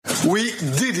We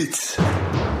did it.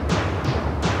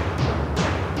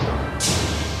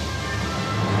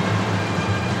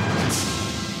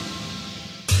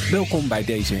 Welkom bij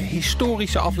deze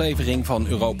historische aflevering van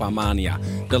Europa Mania.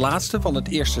 De laatste van het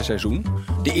eerste seizoen.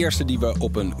 De eerste die we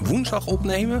op een woensdag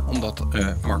opnemen, omdat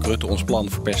Mark Rutte ons plan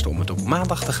verpestte om het op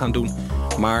maandag te gaan doen.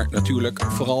 Maar natuurlijk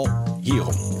vooral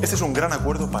hierom. Este es un gran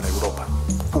acuerdo para Europa.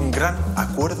 Un gran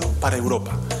acuerdo para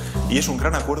Europa. Y es un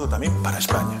gran acuerdo también para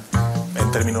España,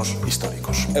 en términos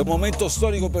históricos. È un momento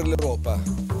storico per l'Europa.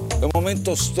 È un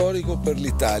momento storico per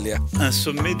l'Italia. Un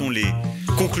sommet dont les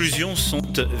conclusions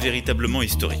sont véritablement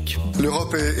historiques.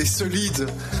 L'Europe est solide,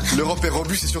 l'Europe est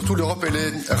robuste et surtout l'Europe elle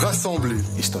est rassemblée.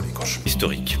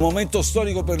 Historique. Un momento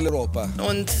storico per l'Europa.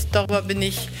 Und darüber bin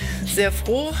ich sehr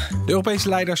froh. De Europese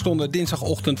leiders stonden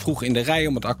dinsdagochtend vroeg in de rij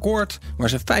om het akkoord, waar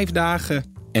ze 5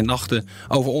 dagen en nachten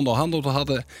over onderhandeld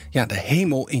hadden, de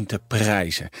hemel in te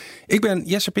prijzen. Ik ben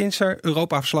Jesse Pinster,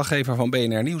 Europa-verslaggever van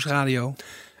BNR Nieuwsradio.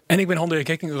 En ik ben Han-Dirk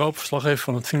Hekking, Europa-verslaggever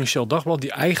van het Financieel Dagblad,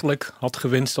 die eigenlijk had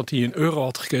gewenst dat hij €1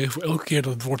 had gekregen voor elke keer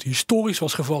dat het woord historisch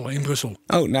was gevallen in Brussel.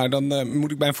 Oh, nou dan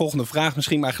moet ik mijn volgende vraag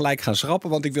misschien maar gelijk gaan schrappen,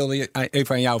 want ik wilde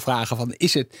even aan jou vragen van,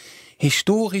 is het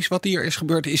historisch wat hier is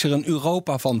gebeurd? Is er een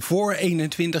Europa van voor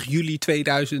 21 juli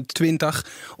 2020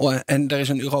 en er is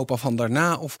een Europa van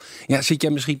daarna? Of zit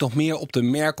jij misschien nog meer op de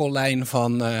Merkel-lijn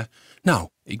van,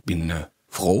 ik ben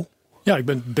vroom? Ja, ik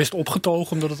ben best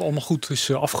opgetogen omdat het allemaal goed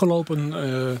is afgelopen.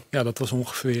 Dat was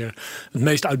ongeveer het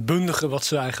meest uitbundige wat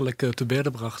ze eigenlijk te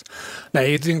berden bracht.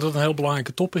 Nee, ik denk dat het een heel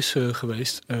belangrijke top is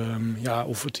geweest.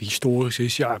 Of het historisch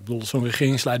is. Ja, ik bedoel, zo'n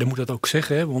regeringsleider moet dat ook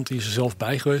zeggen. Hè, want die is er zelf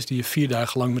bij geweest. Die heeft 4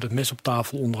 dagen lang met het mes op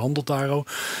tafel onderhandeld daar.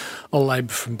 Allerlei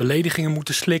beledigingen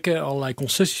moeten slikken. Allerlei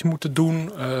concessies moeten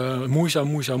doen.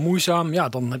 Moeizaam. Ja,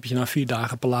 dan heb je na 4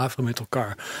 dagen palaveren met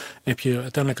elkaar. Heb je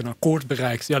uiteindelijk een akkoord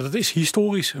bereikt. Ja, dat is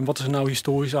historisch. En wat is er nou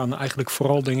historisch aan? Eigenlijk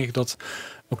vooral denk ik dat,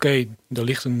 er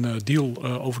ligt een deal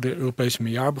over de Europese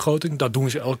meerjarenbegroting. Dat doen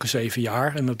ze elke 7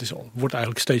 jaar. En dat wordt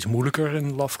eigenlijk steeds moeilijker.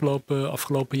 In de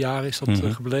afgelopen jaren is dat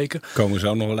gebleken. Komen we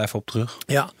zo nog wel even op terug.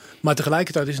 Ja, maar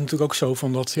tegelijkertijd is het natuurlijk ook zo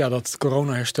van dat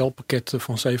corona-herstelpakket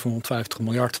van 750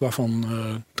 miljard... waarvan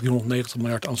 390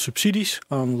 miljard aan subsidies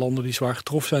aan landen die zwaar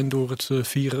getroffen zijn door het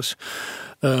virus.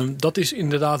 Dat is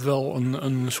inderdaad wel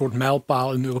een soort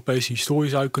mijlpaal in de Europese historie,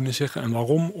 zou je kunnen zeggen. En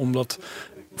waarom? Omdat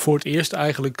voor het eerst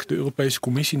eigenlijk de Europese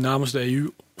Commissie namens de EU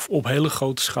op hele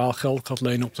grote schaal geld gaat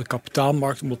lenen op de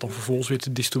kapitaalmarkt, om dat dan vervolgens weer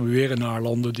te distribueren naar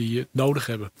landen die het nodig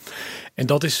hebben. En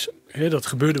dat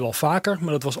gebeurde wel vaker,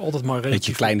 maar dat was altijd maar relatief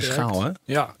beetje kleine schaal, hè?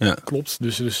 Ja, klopt.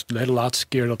 Dus de hele laatste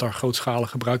keer dat daar grootschalig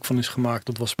gebruik van is gemaakt,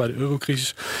 dat was bij de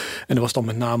eurocrisis. En dat was dan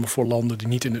met name voor landen die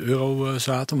niet in de euro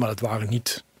zaten, maar dat waren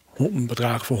niet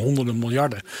bedragen voor honderden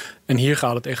miljarden. En hier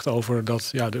gaat het echt over dat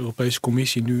de Europese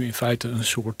Commissie nu in feite een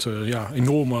soort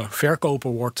enorme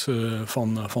verkoper wordt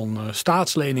van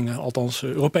staatsleningen. Althans,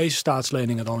 Europese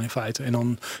staatsleningen dan in feite. En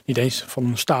dan niet eens van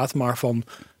een staat, maar van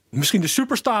misschien de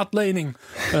superstaatlening.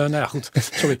 Goed,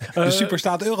 sorry. De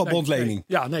superstaat-eurobondlening.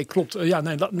 Klopt.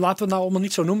 Laten we het nou allemaal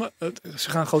niet zo noemen. Ze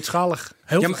gaan grootschalig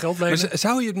heel veel geld lenen. Maar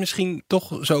zou je het misschien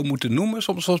toch zo moeten noemen?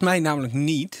 Volgens mij namelijk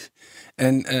niet.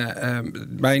 En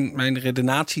mijn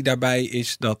redenatie daarbij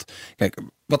is dat, kijk,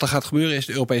 wat er gaat gebeuren is,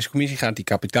 de Europese Commissie gaat die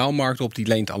kapitaalmarkt op, die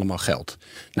leent allemaal geld.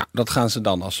 Nou, dat gaan ze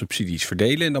dan als subsidies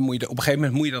verdelen en dan op een gegeven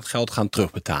moment moet je dat geld gaan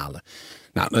terugbetalen.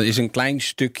 Nou, dat is een klein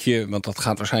stukje, want dat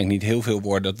gaat waarschijnlijk niet heel veel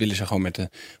worden. Dat willen ze gewoon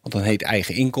wat dan heet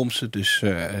eigen inkomsten. Dus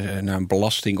naar een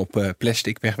belasting op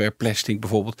plastic, wegwerpplastic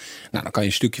bijvoorbeeld. Nou, dan kan je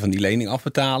een stukje van die lening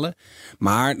afbetalen.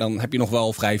 Maar dan heb je nog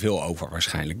wel vrij veel over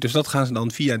waarschijnlijk. Dus dat gaan ze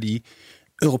dan via die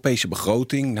Europese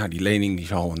begroting. Nou, die lening,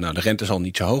 de rente zal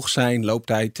niet zo hoog zijn.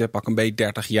 Looptijd pak een beetje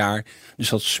 30 jaar. Dus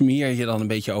dat smeer je dan een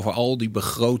beetje over al die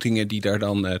begrotingen die daar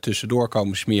dan tussendoor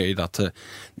komen, smeer je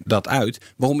dat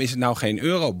uit. Waarom is het nou geen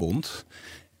eurobond?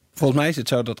 Volgens mij is het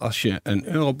zo dat als je een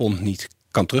eurobond niet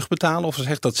kan terugbetalen, of ze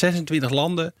zegt dat 26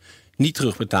 landen niet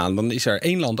terugbetalen, dan is er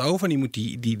 1 land over en die moet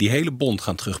die hele bond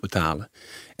gaan terugbetalen.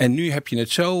 En nu heb je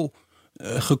het zo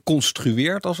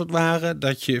geconstrueerd als het ware,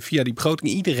 dat je via die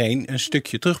begroting iedereen een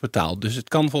stukje terugbetaalt. Dus het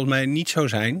kan volgens mij niet zo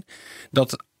zijn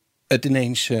dat het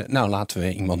ineens, laten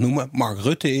we iemand noemen, Mark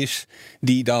Rutte is,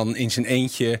 die dan in zijn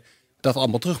eentje dat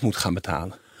allemaal terug moet gaan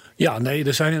betalen. Ja, nee,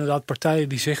 er zijn inderdaad partijen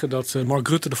die zeggen dat Mark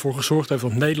Rutte ervoor gezorgd heeft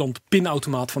dat Nederland de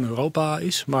pinautomaat van Europa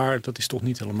is. Maar dat is toch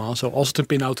niet helemaal zo. Als het een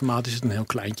pinautomaat is, het een heel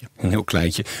kleintje. Een heel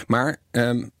kleintje. Maar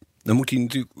dan moet hij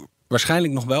natuurlijk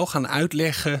waarschijnlijk nog wel gaan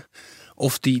uitleggen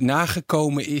of die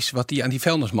nagekomen is wat hij aan die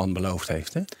vuilnisman beloofd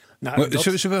heeft, hè? Nou,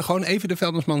 zullen we gewoon even de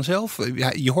vuilnisman zelf?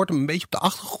 Ja, je hoort hem een beetje op de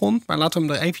achtergrond, maar laten we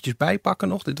hem er eventjes bij pakken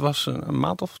nog. Dit was een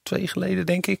maand of 2 geleden,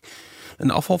 denk ik.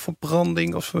 Een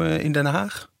afvalverbranding in Den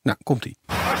Haag. Nou, komt-ie.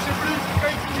 Als je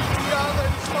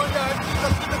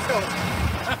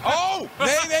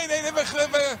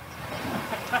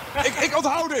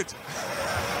it!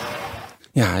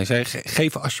 Ja, hij zei,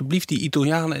 geef alsjeblieft die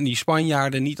Italianen en die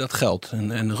Spanjaarden niet dat geld.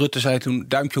 En Rutte zei toen,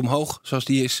 duimpje omhoog, zoals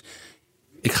die is.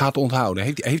 Ik ga het onthouden.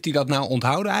 Heeft hij dat nou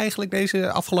onthouden eigenlijk,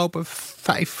 deze afgelopen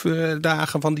 5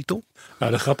 dagen van die top?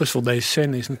 Nou, de grap is van deze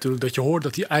scène is natuurlijk dat je hoort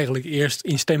dat hij eigenlijk eerst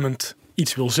instemmend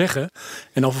iets wil zeggen.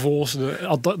 En dan vervolgens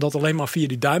dat alleen maar via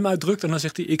die duim uitdrukt. En dan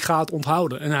zegt hij, ik ga het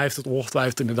onthouden. En hij heeft het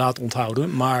ongetwijfeld inderdaad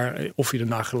onthouden. Maar of hij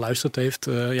ernaar geluisterd heeft,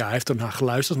 hij heeft ernaar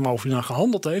geluisterd. Maar of hij ernaar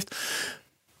gehandeld heeft,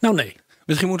 nou nee.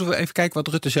 Misschien moeten we even kijken wat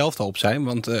Rutte zelf daarop zei.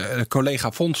 Want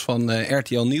collega Fons van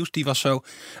RTL Nieuws, die was zo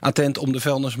attent om de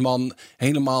vuilnisman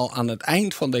helemaal aan het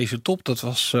eind van deze top. Dat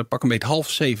was pak een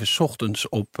beetje 6:30 ochtends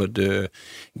op ik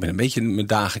ben een beetje mijn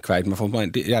dagen kwijt, maar volgens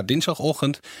mij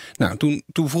dinsdagochtend. Nou,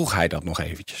 toen vroeg hij dat nog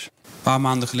eventjes. Een paar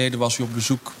maanden geleden was u op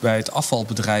bezoek bij het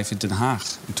afvalbedrijf in Den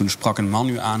Haag. En toen sprak een man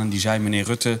u aan en die zei, meneer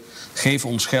Rutte, geef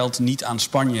ons geld niet aan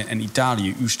Spanje en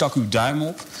Italië. U stak uw duim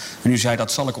op en u zei,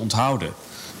 dat zal ik onthouden.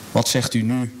 Wat zegt u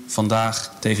nu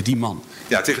vandaag tegen die man?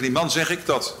 Ja, tegen die man zeg ik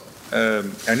dat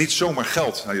er niet zomaar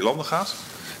geld naar die landen gaat.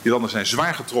 Die landen zijn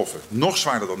zwaar getroffen, nog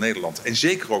zwaarder dan Nederland. En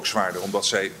zeker ook zwaarder omdat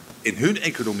zij in hun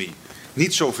economie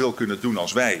niet zoveel kunnen doen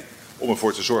als wij om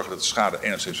ervoor te zorgen dat de schade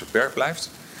enigszins beperkt blijft.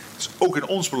 Het is ook in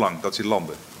ons belang dat die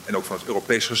landen, en ook van het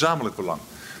Europees gezamenlijk belang,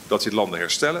 dat die landen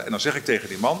herstellen. En dan zeg ik tegen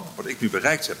die man, wat ik nu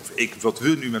bereikt heb, wat we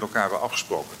nu met elkaar hebben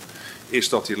afgesproken, is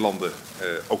dat die landen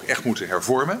ook echt moeten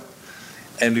hervormen.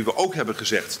 En nu we ook hebben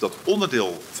gezegd dat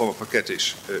onderdeel van het pakket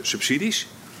is subsidies,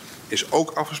 is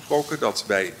ook afgesproken dat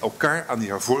wij elkaar aan die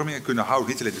hervormingen kunnen houden.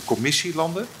 Niet alleen de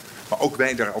commissielanden, maar ook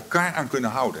wij daar elkaar aan kunnen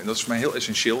houden. En dat is voor mij heel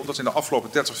essentieel, omdat in de afgelopen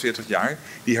 30, 40 jaar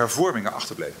die hervormingen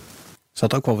achterbleven. Er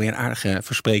zat ook wel weer een aardige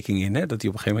verspreking in, hè? Dat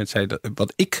hij op een gegeven moment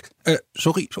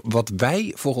zei, wat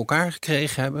wij voor elkaar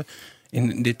gekregen hebben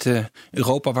in dit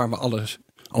Europa waar we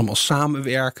allemaal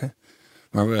samenwerken.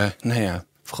 Waar we,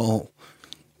 vooral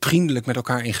vriendelijk met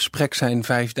elkaar in gesprek zijn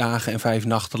 5 dagen en 5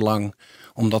 nachten lang.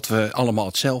 Omdat we allemaal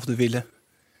hetzelfde willen.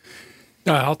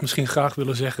 Ja, hij had misschien graag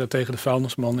willen zeggen tegen de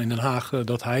vuilnisman in Den Haag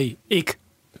dat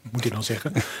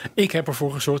ik heb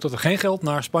ervoor gezorgd dat er geen geld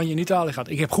naar Spanje en Italië gaat.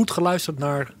 Ik heb goed geluisterd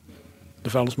naar de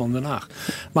vuilnisman in Den Haag.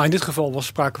 Maar in dit geval was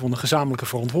sprake van een gezamenlijke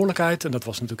verantwoordelijkheid. En dat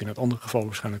was natuurlijk in het andere geval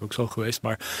waarschijnlijk ook zo geweest.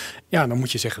 Maar ja, dan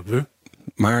moet je zeggen we.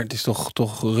 Maar het is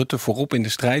toch Rutte voorop in de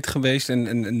strijd geweest.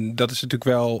 En dat is natuurlijk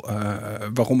wel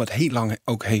waarom het heel lang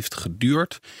ook heeft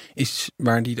geduurd. Is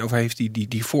waar hij het over heeft,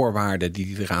 die voorwaarden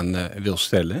die hij eraan wil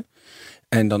stellen.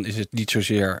 En dan is het niet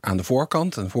zozeer aan de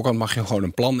voorkant. Aan de voorkant mag je gewoon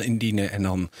een plan indienen. En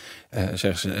dan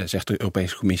zegt de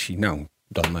Europese Commissie, nou,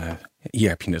 dan hier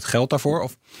heb je het geld daarvoor.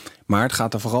 Maar het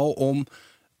gaat er vooral om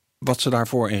wat ze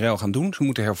daarvoor in ruil gaan doen. Ze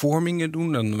moeten hervormingen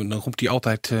doen. Dan roept hij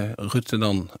altijd Rutte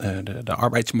dan de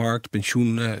arbeidsmarkt,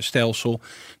 pensioenstelsel.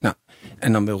 Nou,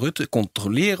 en dan wil Rutte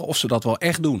controleren of ze dat wel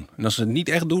echt doen. En als ze het niet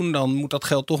echt doen, dan moet dat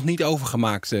geld toch niet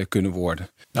overgemaakt kunnen worden.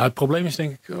 Nou, het probleem is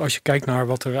denk ik, als je kijkt naar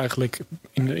wat er eigenlijk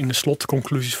in de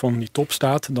slotconclusies van die top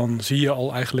staat, dan zie je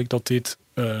al eigenlijk dat dit,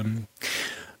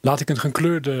 laat ik een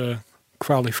gekleurde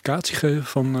kwalificatie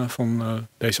geven van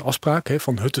deze afspraak. Hè,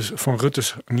 van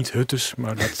Rutte's, niet Huttes,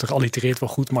 maar dat allitereert wel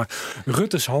goed. Maar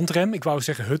Rutte's handrem. Ik wou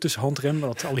zeggen Hutte's handrem, maar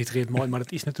dat allitereert mooi. Maar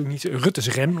dat is natuurlijk niet Rutte's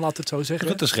rem, laat het zo zeggen.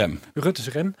 Rutte's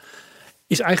rem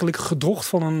is eigenlijk gedrocht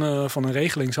van een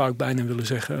regeling, zou ik bijna willen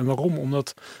zeggen. En waarom?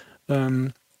 Omdat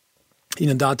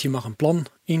inderdaad, je mag een plan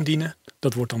indienen.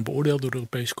 Dat wordt dan beoordeeld door de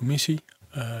Europese Commissie.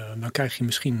 Dan krijg je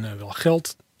misschien wel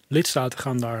geld. Lidstaten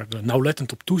gaan daar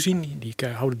nauwlettend op toezien. Die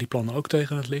houden die plannen ook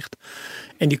tegen het licht.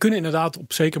 En die kunnen inderdaad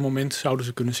op zeker moment zouden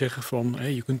ze kunnen zeggen van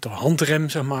je kunt de handrem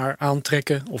zeg maar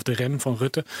aantrekken of de rem van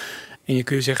Rutte. En je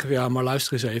kunt zeggen, ja, maar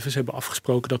luister eens even. Ze hebben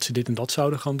afgesproken dat ze dit en dat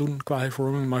zouden gaan doen qua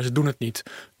hervorming, maar ze doen het niet.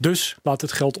 Dus laat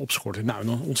het geld opschorten. Nou,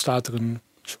 dan ontstaat er een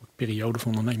soort periode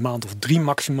van een maand of 3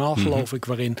 maximaal, geloof ik,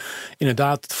 waarin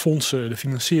inderdaad het fondsen, de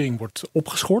financiering wordt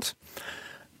opgeschort.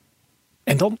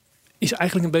 En dan is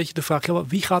eigenlijk een beetje de vraag,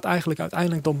 wie gaat eigenlijk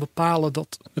uiteindelijk dan bepalen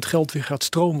dat het geld weer gaat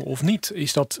stromen of niet?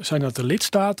 Zijn dat de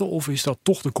lidstaten of is dat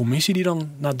toch de commissie die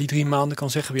dan na die 3 maanden kan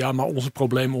zeggen, ja, maar onze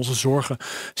problemen, onze zorgen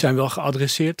zijn wel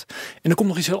geadresseerd. En er komt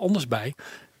nog iets heel anders bij.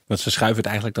 Want ze schuiven het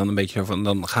eigenlijk dan een beetje van,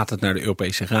 dan gaat het naar de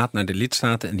Europese Raad, naar de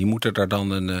lidstaten. En die moeten daar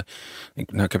dan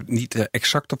ik heb niet de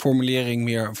exacte formulering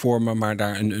meer voor me, maar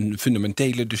daar een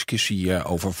fundamentele discussie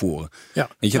over voeren. Ja,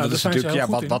 weet je, dat is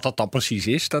natuurlijk, wat dat dan precies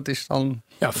is, dat is dan.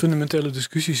 Ja, fundamentele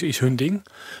discussies is hun ding.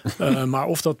 Maar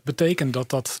of dat betekent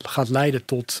dat gaat leiden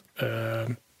tot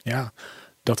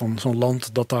Dat dan zo'n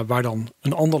land, waar dan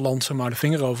een ander land zeg maar de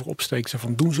vinger over opsteekt, zo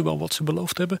van doen ze wel wat ze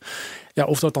beloofd hebben. Ja,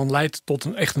 of dat dan leidt tot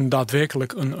een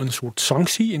daadwerkelijk een soort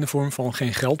sanctie in de vorm van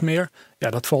geen geld meer. Ja,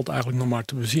 dat valt eigenlijk nog maar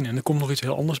te bezien. En er komt nog iets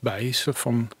heel anders bij. Is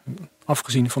van,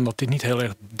 afgezien van dat dit niet heel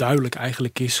erg duidelijk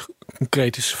eigenlijk is,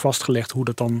 concreet is vastgelegd hoe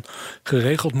dat dan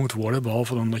geregeld moet worden,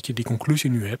 behalve dan dat je die conclusie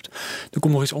nu hebt. Er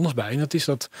komt nog iets anders bij. En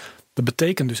dat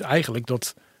betekent dus eigenlijk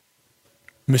dat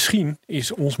misschien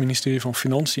is ons ministerie van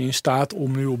Financiën in staat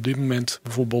om nu op dit moment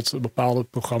bijvoorbeeld bepaalde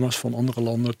programma's van andere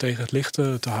landen tegen het licht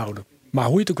te houden. Maar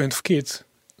hoe je het ook bent verkeerd,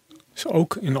 is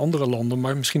ook in andere landen,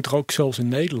 maar misschien toch ook zelfs in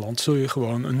Nederland, zul je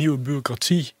gewoon een nieuwe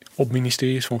bureaucratie op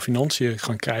ministeries van Financiën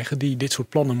gaan krijgen die dit soort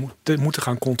plannen moeten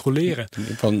gaan controleren.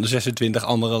 Van 26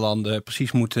 andere landen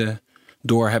precies moeten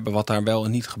doorhebben wat daar wel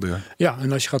en niet gebeurt. Ja,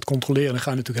 en als je gaat controleren, dan ga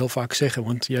je natuurlijk heel vaak zeggen,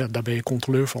 want ja, daar ben je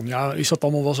controleur van. Ja, is dat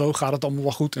allemaal wel zo? Gaat het allemaal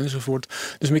wel goed? Enzovoort.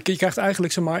 Dus je krijgt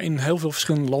eigenlijk, zeg maar, in heel veel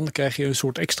verschillende landen krijg je een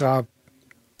soort extra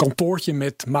kantoortje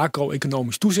met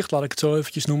macro-economisch toezicht, laat ik het zo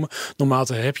eventjes noemen. Normaal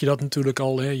heb je dat natuurlijk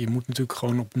al. Hè. Je moet natuurlijk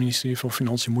gewoon op het ministerie van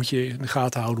Financiën moet je in de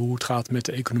gaten houden hoe het gaat met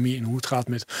de economie en hoe het gaat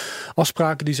met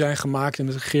afspraken die zijn gemaakt in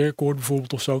het regeerakkoord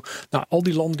bijvoorbeeld of zo. Nou, al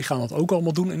die landen die gaan dat ook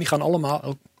allemaal doen en die gaan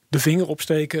allemaal de vinger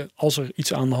opsteken als er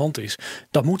iets aan de hand is.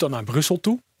 Dat moet dan naar Brussel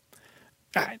toe.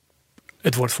 Ja,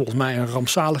 het wordt volgens mij een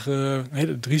rampzalige.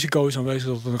 Het risico is aanwezig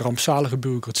dat het een rampzalige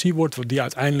bureaucratie wordt, die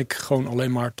uiteindelijk gewoon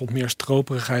alleen maar tot meer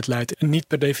stroperigheid leidt en niet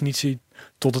per definitie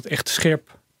tot het echt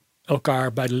scherp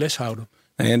elkaar bij de les houden.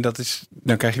 Nee, en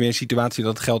dan krijg je weer een situatie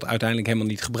dat het geld uiteindelijk helemaal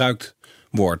niet gebruikt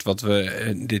wordt. Wat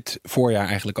we dit voorjaar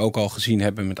eigenlijk ook al gezien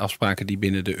hebben met afspraken die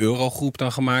binnen de eurogroep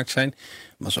dan gemaakt zijn,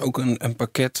 was ook een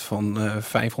pakket van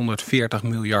 540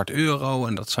 miljard euro.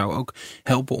 En dat zou ook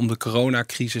helpen om de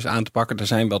coronacrisis aan te pakken. Er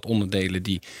zijn wat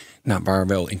onderdelen waar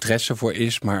wel interesse voor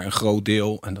is, maar een groot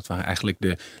deel, en dat waren eigenlijk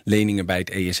de leningen bij het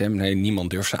ESM. Nee, niemand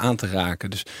durft ze aan te raken.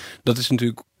 Dus dat is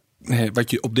natuurlijk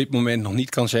wat je op dit moment nog niet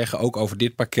kan zeggen, ook over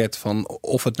dit pakket, van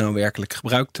of het nou werkelijk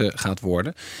gebruikt gaat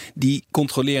worden. Die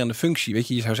controlerende functie, weet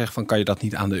je zou zeggen van kan je dat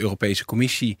niet aan de Europese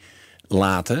Commissie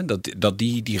laten, dat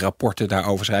die rapporten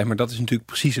daarover schrijven. Maar dat is natuurlijk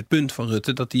precies het punt van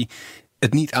Rutte, dat hij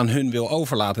het niet aan hun wil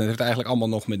overlaten. En dat heeft eigenlijk allemaal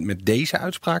nog met deze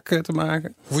uitspraak te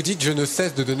maken. Vous dites je ne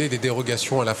cesse de donner des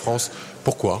dérogations à la France.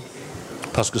 Pourquoi?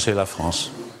 Parce que c'est la France.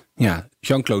 Ja,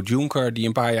 Jean-Claude Juncker, die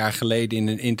een paar jaar geleden in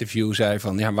een interview zei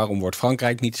van ja, waarom wordt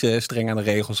Frankrijk niet streng aan de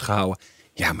regels gehouden?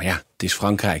 Ja, maar ja, het is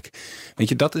Frankrijk. Weet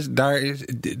je,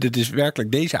 dit is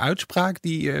werkelijk deze uitspraak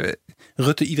die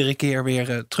Rutte iedere keer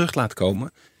weer terug laat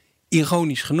komen.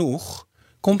 Ironisch genoeg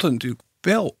komt er natuurlijk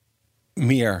wel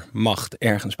meer macht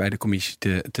ergens bij de commissie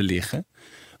te liggen.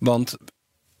 Want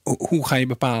hoe ga je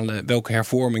bepalen welke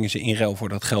hervormingen ze in ruil voor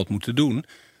dat geld moeten doen?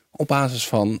 Op basis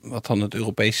van wat dan het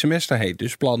Europees semester heet.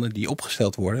 Dus plannen die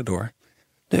opgesteld worden door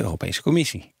de Europese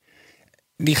Commissie.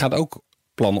 Die gaat ook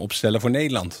plannen opstellen voor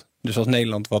Nederland. Dus als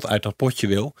Nederland wat uit dat potje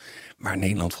wil, waar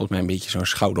Nederland volgens mij een beetje zo'n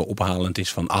schouderophalend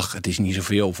is van het is niet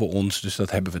zoveel voor ons, dus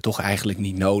dat hebben we toch eigenlijk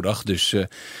niet nodig. Dus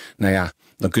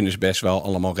dan kunnen ze best wel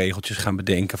allemaal regeltjes gaan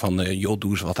bedenken van doe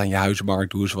eens wat aan je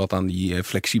huizenmarkt, doe eens wat aan die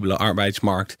flexibele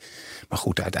arbeidsmarkt. Maar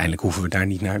goed, uiteindelijk hoeven we daar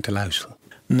niet naar te luisteren.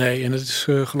 Nee, en het is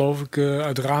geloof ik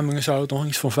uit ramingen zou het nog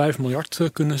iets van 5 miljard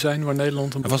kunnen zijn waar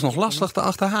Nederland. Het was nog lastig te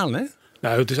achterhalen, hè?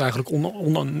 Nou, het is eigenlijk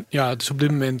het is op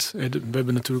dit moment. We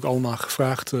hebben natuurlijk allemaal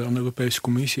gevraagd aan de Europese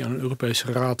Commissie, aan de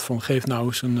Europese Raad van geef nou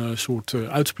eens een soort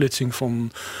uitsplitsing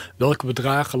van welke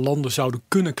bedragen landen zouden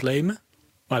kunnen claimen.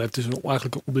 Maar het is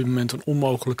eigenlijk op dit moment een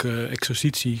onmogelijke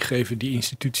exercitie, geven die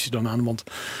instituties dan aan. Want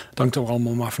het hangt er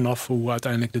allemaal maar vanaf hoe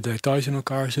uiteindelijk de details in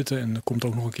elkaar zitten. En er komt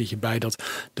ook nog een keertje bij dat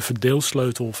de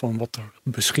verdeelsleutel van wat er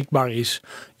beschikbaar is.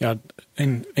 Ja,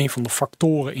 een van de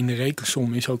factoren in de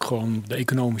rekensom is ook gewoon de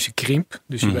economische krimp.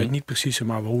 Dus je weet niet precies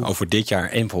maar hoe. Over dit jaar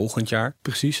en volgend jaar.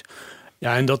 Precies.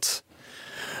 Ja, en dat.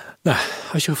 Nou,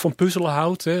 als je van puzzelen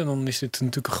houdt, dan is dit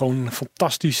natuurlijk gewoon een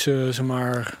fantastische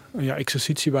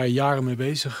exercitie waar je jaren mee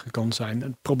bezig kan zijn.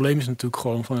 Het probleem is natuurlijk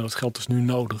gewoon van dat geld is nu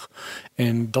nodig.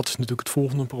 En dat is natuurlijk het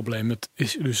volgende probleem. Het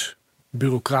is dus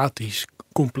bureaucratisch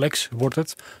complex wordt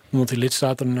het, omdat die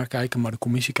lidstaten er naar kijken, maar de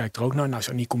commissie kijkt er ook naar. Nou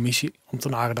zijn die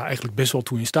commissieambtenaren daar eigenlijk best wel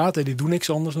toe in staat. Die doen niks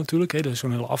anders natuurlijk. Er is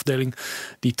zo'n hele afdeling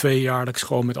die 2-jaarlijks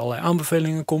gewoon met allerlei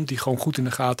aanbevelingen komt, die gewoon goed in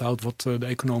de gaten houdt wat de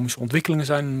economische ontwikkelingen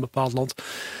zijn in een bepaald land.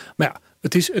 Maar ja,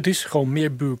 het is gewoon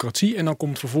meer bureaucratie. En dan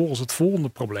komt vervolgens het volgende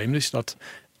probleem. Dus dat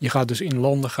je gaat dus in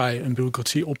landen een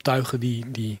bureaucratie optuigen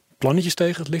die plannetjes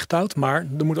tegen het licht houdt. Maar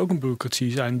er moet ook een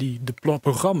bureaucratie zijn die de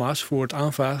programma's voor het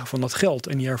aanvragen van dat geld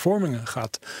en die hervormingen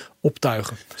gaat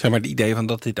optuigen. Zeg maar het idee van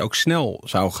dat dit ook snel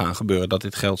zou gaan gebeuren. Dat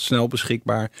dit geld snel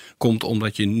beschikbaar komt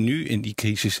omdat je nu in die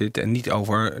crisis zit en niet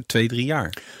over 2-3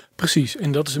 jaar. Precies,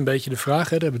 en dat is een beetje de vraag.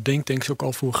 Daar hebben denktanks ook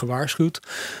al voor gewaarschuwd.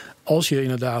 Als je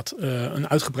inderdaad een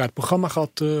uitgebreid programma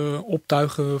gaat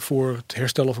optuigen voor het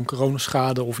herstellen van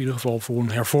coronaschade, of in ieder geval voor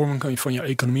een hervorming van je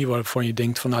economie waarvan je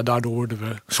denkt van daardoor worden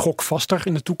we schokvaster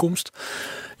in de toekomst.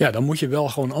 Ja, dan moet je wel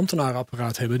gewoon een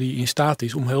ambtenarenapparaat hebben die in staat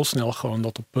is om heel snel gewoon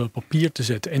dat op papier te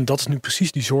zetten. En dat is nu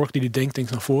precies die zorg die de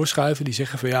denktanks naar voren schuiven. Die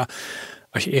zeggen van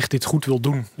als je echt dit goed wil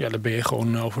doen, dan ben je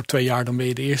gewoon over 2 jaar dan ben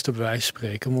je de eerste bij wijze van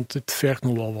spreken. Want het vergt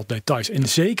nog wel wat details. En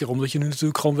zeker omdat je nu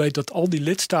natuurlijk gewoon weet dat al die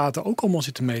lidstaten ook allemaal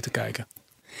zitten mee te kijken.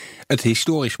 Het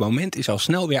historisch moment is al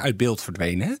snel weer uit beeld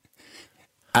verdwenen, hè?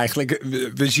 Eigenlijk,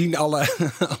 we zien alle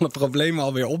problemen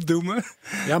alweer opdoemen.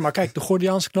 Ja, maar kijk, de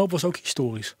Gordiaanse knoop was ook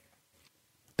historisch.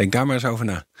 Denk daar maar eens over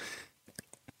na.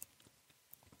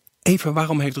 Even,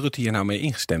 waarom heeft Rutte hier nou mee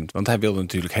ingestemd? Want hij wilde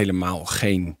natuurlijk helemaal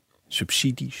geen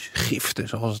subsidies, giften,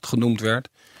 zoals het genoemd werd.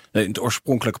 In het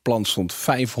oorspronkelijke plan stond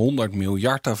 500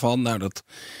 miljard daarvan. Nou, dat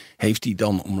heeft hij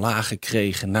dan omlaag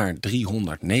gekregen naar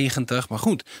 390. Maar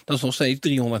goed, dat is nog steeds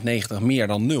 390 meer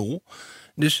dan 0.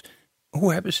 Dus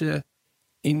hoe hebben ze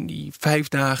in die 5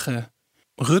 dagen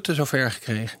Rutte zover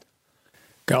gekregen?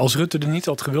 Kijk, als Rutte er niet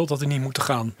had gewild, had hij niet moeten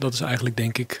gaan. Dat is eigenlijk,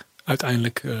 denk ik,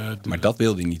 uiteindelijk... Maar dat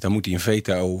wil hij niet. Dan moet hij een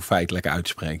veto feitelijk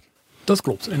uitspreken. Dat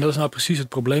klopt. En dat is nou precies het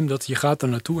probleem. Dat je gaat er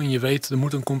naartoe en je weet, er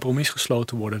moet een compromis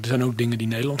gesloten worden. Er zijn ook dingen die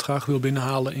Nederland graag wil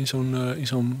binnenhalen in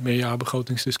zo'n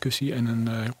meerjarenbegrotingsdiscussie en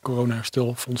een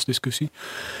corona-herstelfondsdiscussie.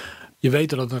 Je weet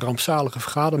dat het een rampzalige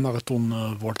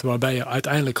vergadermarathon wordt, waarbij je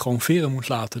uiteindelijk gewoon veren moet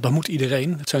laten. Dat moet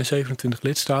iedereen. Het zijn 27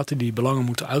 lidstaten, die belangen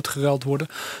moeten uitgeruild worden.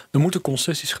 Er moeten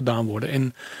concessies gedaan worden.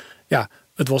 En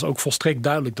het was ook volstrekt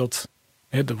duidelijk dat...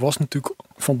 Er was natuurlijk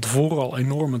van tevoren al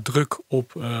enorme druk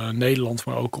op Nederland,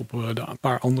 maar ook op een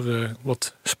paar andere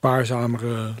wat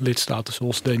spaarzamere lidstaten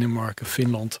zoals Denemarken,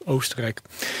 Finland, Oostenrijk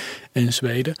en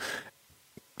Zweden.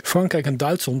 Frankrijk en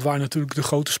Duitsland waren natuurlijk de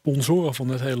grote sponsoren van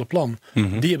het hele plan.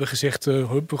 Mm-hmm. Die hebben gezegd,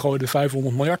 we gooien er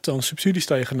 500 miljard aan subsidies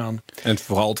tegenaan. En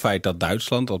vooral het feit dat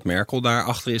Duitsland, dat Merkel daar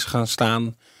achter is gaan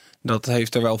staan, dat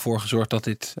heeft er wel voor gezorgd dat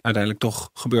dit uiteindelijk toch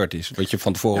gebeurd is. Wat je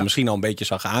van tevoren misschien al een beetje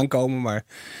zag aankomen, maar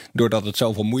doordat het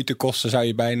zoveel moeite kostte, zou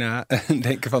je bijna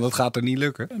denken van het gaat er niet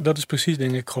lukken. Dat is precies,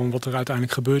 denk ik, gewoon wat er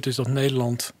uiteindelijk gebeurd is. Dat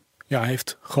Nederland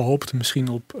heeft gehoopt misschien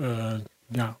op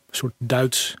een soort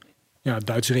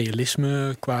Duits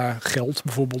realisme qua geld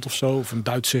bijvoorbeeld of zo. Of een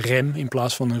Duitse rem in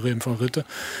plaats van een rem van Rutte.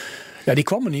 Ja, die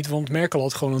kwam er niet, want Merkel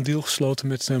had gewoon een deal gesloten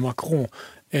met Macron.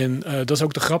 En dat is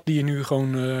ook de grap die je nu gewoon...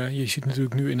 je ziet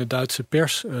natuurlijk nu in de Duitse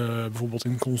pers, bijvoorbeeld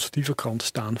in conservatieve kranten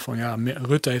staan, van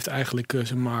Rutte heeft eigenlijk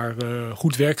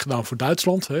goed werk gedaan voor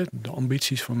Duitsland. Hè. De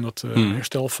ambities van dat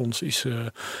herstelfonds die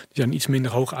zijn iets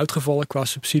minder hoog uitgevallen qua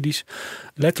subsidies.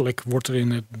 Letterlijk wordt er in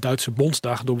de Duitse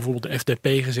Bondsdag door bijvoorbeeld de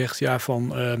FDP gezegd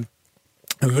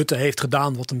Rutte heeft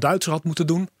gedaan wat een Duitser had moeten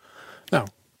doen. Nou,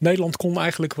 Nederland kon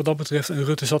eigenlijk wat dat betreft, en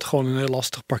Rutte zat gewoon in een heel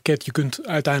lastig parket. Je kunt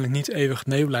uiteindelijk niet eeuwig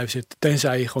nee blijven zitten,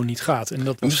 tenzij je gewoon niet gaat.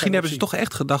 En misschien hebben ze toch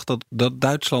echt gedacht dat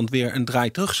Duitsland weer een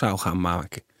draai terug zou gaan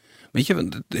maken. Weet je,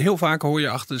 want heel vaak hoor je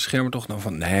achter de schermen toch nog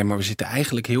van, nee, maar we zitten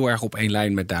eigenlijk heel erg op één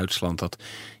lijn met Duitsland. Dat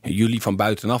jullie van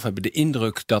buitenaf hebben de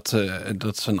indruk dat ze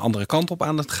een andere kant op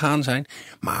aan het gaan zijn.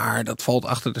 Maar dat valt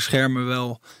achter de schermen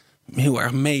wel heel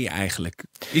erg mee eigenlijk.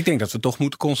 Ik denk dat we toch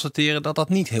moeten constateren dat dat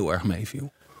niet heel erg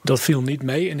meeviel. Dat viel niet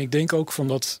mee. En ik denk ook van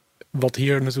dat wat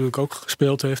hier natuurlijk ook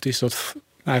gespeeld heeft, is dat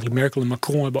eigenlijk Merkel en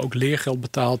Macron hebben ook leergeld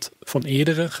betaald van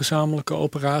eerdere gezamenlijke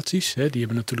operaties. Die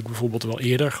hebben natuurlijk bijvoorbeeld wel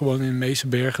eerder gewoon in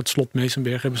Meesenberg, het slot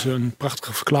Meesenberg, hebben ze een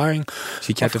prachtige verklaring.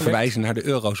 Zit jij te verwijzen naar de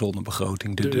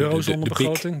eurozonebegroting? De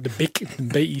eurozonebegroting, de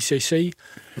BICC.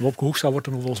 Wopke Hoekstra wordt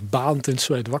er nog wel eens baand in het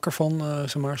zweet wakker van,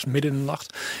 midden in de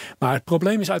nacht. Maar het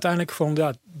probleem is uiteindelijk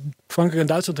van, Frankrijk en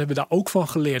Duitsland hebben daar ook van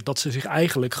geleerd dat ze zich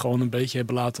eigenlijk gewoon een beetje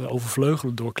hebben laten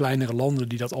overvleugelen door kleinere landen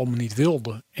die dat allemaal niet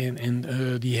wilden. En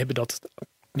die hebben dat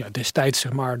destijds,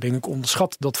 denk ik,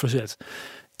 onderschat, dat verzet.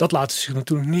 Dat laat zich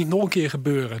natuurlijk niet nog een keer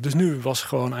gebeuren. Dus nu was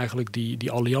gewoon eigenlijk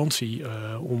die alliantie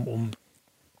om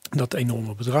dat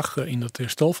enorme bedrag in dat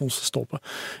herstelfonds te stoppen.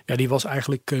 Ja, die was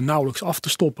eigenlijk nauwelijks af te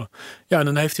stoppen. Ja, en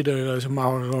dan heeft hij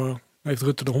er, heeft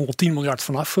Rutte er 110 miljard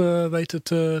vanaf weten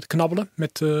te knabbelen.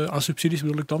 Aan subsidies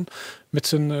bedoel ik dan. Met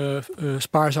zijn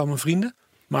spaarzame vrienden.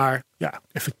 Maar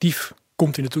effectief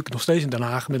komt hij natuurlijk nog steeds in Den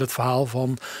Haag met het verhaal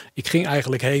van... ik ging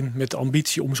eigenlijk heen met de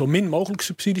ambitie om zo min mogelijk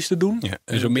subsidies te doen. Ja,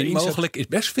 en zo min mogelijk is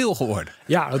best veel geworden.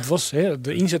 Ja,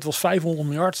 de inzet was 500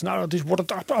 miljard. Nou, dat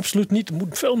wordt het absoluut niet. Het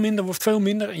moet veel minder, wordt veel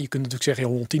minder. En je kunt natuurlijk zeggen,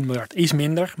 110 miljard is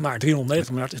minder. Maar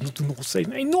 390 miljard is natuurlijk nog steeds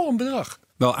een enorm bedrag.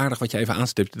 Wel aardig wat je even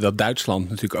aanstipt, dat Duitsland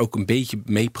natuurlijk ook een beetje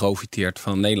mee profiteert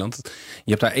van Nederland. Je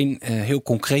hebt daar één heel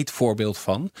concreet voorbeeld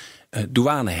van.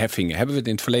 Douaneheffingen hebben we het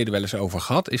in het verleden wel eens over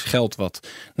gehad. Is geld wat,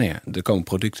 er komen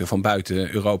producten van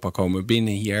buiten Europa komen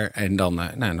binnen hier. En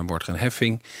dan wordt er een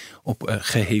heffing op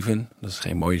geheven. Dat is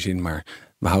geen mooie zin, maar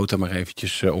we houden er maar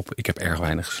eventjes op. Ik heb erg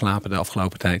weinig geslapen de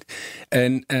afgelopen tijd.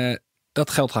 En dat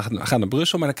geld gaat naar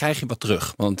Brussel, maar dan krijg je wat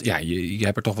terug. Want ja, je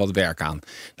hebt er toch wat werk aan.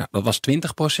 Nou, dat was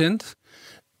 20%.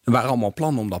 Er waren allemaal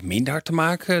plannen om dat minder te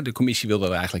maken. De commissie wilde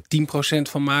er eigenlijk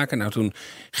 10% van maken. Nou, toen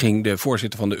ging de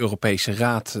voorzitter van de Europese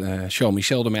Raad, Charles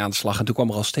Michel, ermee aan de slag. En toen kwam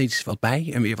er al steeds wat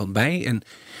bij en weer wat bij. En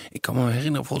ik kan me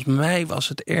herinneren, volgens mij was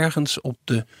het ergens op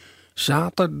de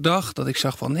zaterdag dat ik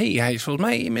zag van, hij is volgens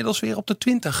mij inmiddels weer op de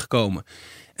 20 gekomen.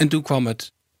 En toen kwam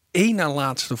het één na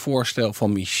laatste voorstel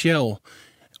van Michel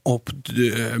op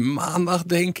de maandag,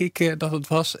 denk ik dat het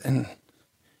was. En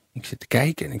ik zit te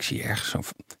kijken en ik zie ergens zo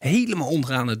helemaal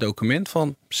onderaan het document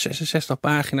van 66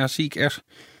 pagina's zie ik ergens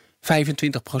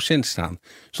 25% staan.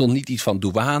 Er stond niet iets van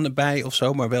douane bij of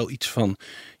zo, maar wel iets van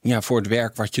voor het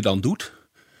werk wat je dan doet.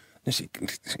 Dus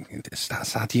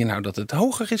staat hier nou dat het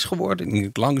hoger is geworden?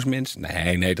 Langs mensen?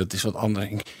 Nee, dat is wat anders.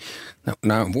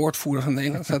 Nou, een woordvoerder van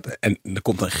Nederland staat. En er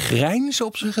komt een grijns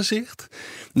op zijn gezicht.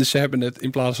 Dus ze hebben het,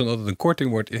 in plaats van dat het een korting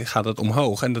wordt, gaat het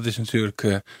omhoog. En dat is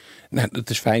natuurlijk, dat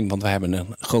is fijn, want we hebben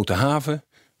een grote haven.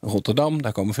 Rotterdam,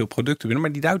 daar komen veel producten binnen.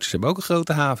 Maar die Duitsers hebben ook een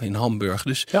grote haven in Hamburg.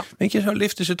 Dus weet je, zo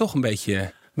liften ze toch een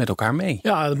beetje met elkaar mee.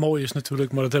 Ja, het mooie is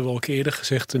natuurlijk, maar dat hebben we al eerder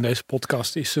gezegd in deze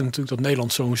podcast, is natuurlijk dat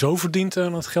Nederland sowieso verdient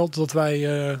aan het geld dat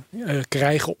wij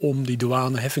krijgen om die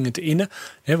douaneheffingen te innen.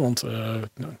 Want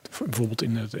bijvoorbeeld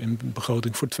in de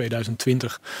begroting voor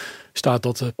 2020 staat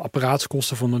dat de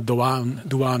apparaatskosten van de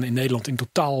douane in Nederland in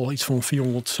totaal iets van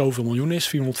 400 zoveel miljoen is,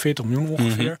 440 miljoen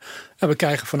ongeveer. Mm-hmm. En we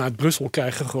krijgen vanuit Brussel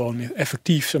gewoon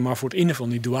effectief, zeg maar, voor het innen van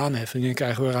die douaneheffingen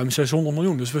krijgen we ruim 600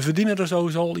 miljoen. Dus we verdienen er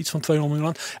sowieso al iets van 200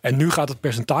 miljoen aan. En nu gaat het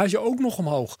percentage ook nog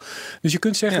omhoog. Dus je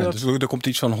kunt zeggen dat... Dus er komt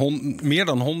iets van meer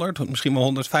dan 100, misschien wel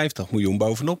 150 miljoen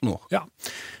bovenop nog. Ja.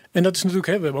 En dat is natuurlijk,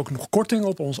 we hebben ook nog korting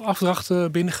op onze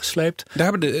afdracht binnengesleept.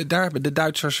 Daar hebben de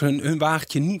Duitsers hun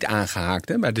wagentje niet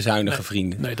aangehaakt bij de zuinige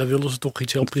vrienden. Nee, daar wilden ze toch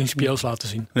iets heel principieels laten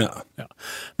zien. Ja.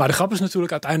 Maar de grap is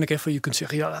natuurlijk uiteindelijk je kunt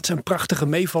zeggen, dat zijn prachtige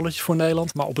meevalletjes voor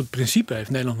Nederland. Maar op het principe heeft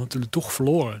Nederland natuurlijk toch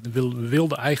verloren. We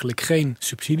wilden eigenlijk geen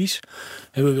subsidies.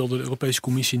 En we wilden de Europese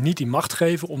Commissie niet die macht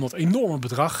geven om dat enorme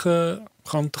bedrag te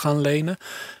gaan lenen.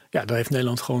 Ja, daar heeft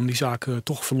Nederland gewoon die zaak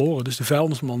toch verloren. Dus de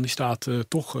vuilnisman die staat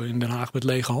toch in Den Haag met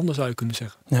lege handen, zou je kunnen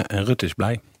zeggen. Ja, en Rutte is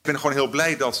blij. Ik ben gewoon heel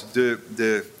blij dat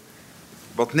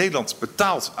wat Nederland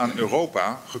betaalt aan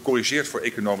Europa, gecorrigeerd voor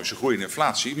economische groei en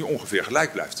inflatie, nu ongeveer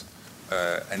gelijk blijft.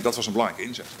 En dat was een belangrijke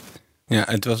inzet. Ja,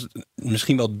 het was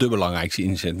misschien wel de belangrijkste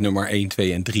inzet. Nummer 1,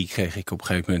 2 en 3 kreeg ik op een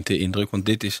gegeven moment de indruk. Want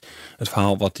dit is het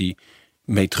verhaal wat hij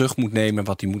mee terug moet nemen,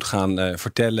 wat hij moet gaan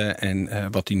vertellen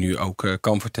en wat hij nu ook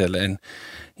kan vertellen. En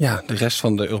ja, de rest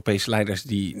van de Europese leiders,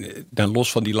 die dan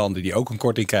los van die landen die ook een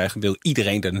korting krijgen, wil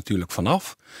iedereen er natuurlijk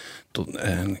vanaf.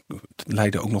 Het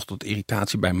leidde ook nog tot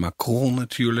irritatie bij Macron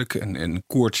natuurlijk. En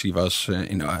Koerts, die was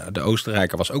de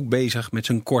Oostenrijker, was ook bezig met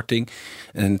zijn korting.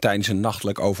 En tijdens een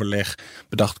nachtelijk overleg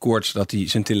bedacht Koerts dat hij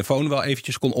zijn telefoon wel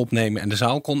eventjes kon opnemen en de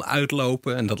zaal kon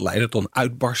uitlopen. En dat leidde tot een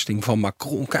uitbarsting van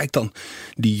Macron. Kijk dan,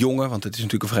 die jongen, want het is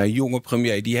natuurlijk een vrij jonge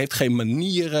premier, die heeft geen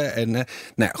manieren. En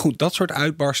goed, dat soort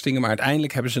uitbarstingen. Maar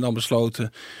uiteindelijk hebben ze dan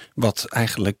besloten wat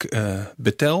eigenlijk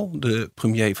Bettel, de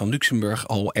premier van Luxemburg,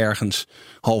 al ergens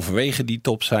halverwege die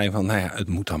top zei van, het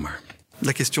moet dan maar.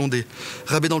 La question des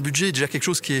rabais dans le budget est déjà quelque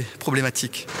chose qui est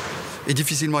problématique et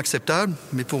difficilement acceptable,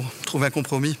 mais pour trouver un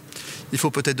compromis, il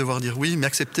faut peut-être devoir dire oui, mais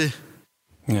accepter.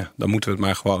 Ja, dan moeten we het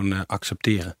maar gewoon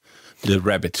accepteren. De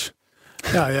rabbits.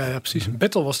 Ja, precies.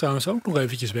 Bettel was trouwens ook nog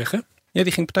eventjes weg, hè? Ja,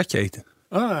 die ging patatje eten.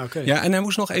 Ah, oké. Ja, en hij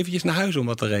moest nog eventjes naar huis om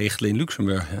wat te regelen in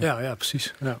Luxemburg. Ja,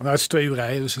 precies. Ja, maar het is 2 uur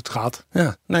rijden, dus het gaat.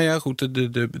 Ja, nou ja, goed.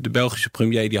 De Belgische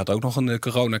premier die had ook nog een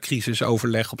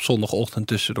coronacrisisoverleg op zondagochtend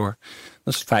tussendoor.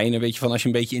 Dat is het fijne, weet je, van als je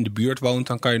een beetje in de buurt woont,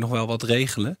 dan kan je nog wel wat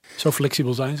regelen. Zo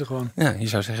flexibel zijn ze gewoon. Ja, je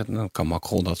zou zeggen, dan kan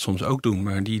Macron dat soms ook doen.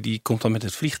 Maar die komt dan met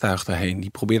het vliegtuig daarheen. Die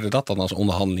probeerde dat dan als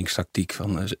onderhandelingstactiek.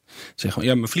 Zeggen,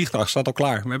 mijn vliegtuig staat al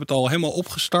klaar. We hebben het al helemaal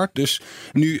opgestart. Dus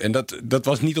nu, en dat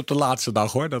was niet op de laatste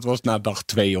dag hoor. Dat was na dag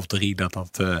 2 of 3 dat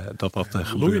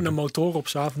gebeurde. Loeiende motoren op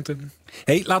Zaventem.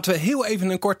 Hey, laten we heel even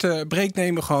een korte break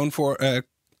nemen gewoon voor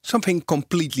something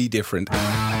completely different.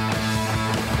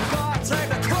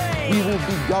 We will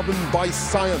be governed by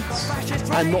science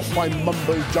and not by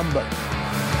mumbo jumbo.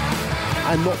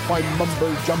 And not by mumbo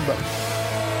jumbo.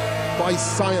 By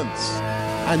science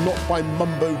and not by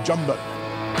mumbo jumbo.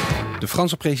 De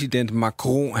Franse president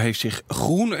Macron heeft zich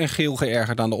groen en geel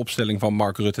geërgerd aan de opstelling van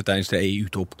Mark Rutte tijdens de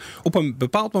EU-top. Op een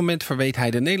bepaald moment verweet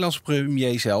hij de Nederlandse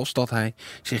premier zelfs dat hij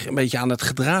zich een beetje aan het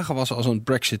gedragen was als een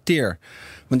Brexiteer.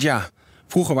 Want ja,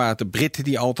 vroeger waren het de Britten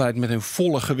die altijd met hun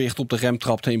volle gewicht op de rem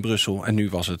trapten in Brussel en nu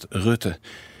was het Rutte.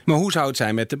 Maar hoe zou het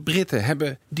zijn met de Britten?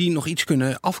 Hebben die nog iets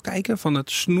kunnen afkijken van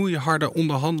het snoeiharde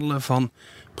onderhandelen van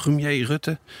premier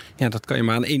Rutte? Ja, dat kan je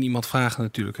maar aan één iemand vragen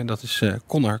natuurlijk. En dat is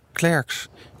Connor Klerks.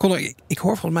 Connor, ik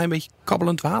hoor volgens mij een beetje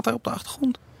kabbelend water op de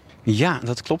achtergrond. Ja,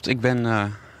 dat klopt. Ik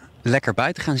ben lekker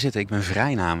buiten gaan zitten. Ik ben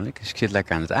vrij namelijk. Dus ik zit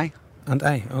lekker aan het ei. Aan het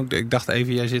ei? Oh, ik dacht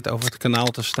even, jij zit over het kanaal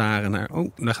te staren naar...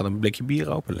 Oh, daar gaat een blikje bier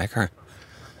open. Lekker.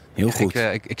 Heel goed.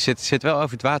 Ik zit wel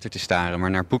over het water te staren,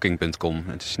 maar naar booking.com.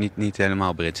 Het is niet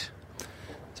helemaal Brits.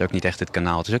 Het is ook niet echt het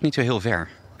kanaal. Het is ook niet zo heel ver.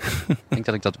 Ik denk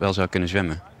dat ik dat wel zou kunnen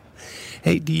zwemmen.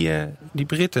 Hey, die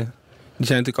Britten, die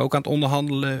zijn natuurlijk ook aan het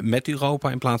onderhandelen met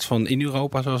Europa in plaats van in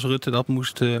Europa, zoals Rutte dat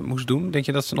moest doen. Denk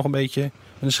je dat ze nog een beetje met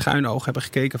een schuine oog hebben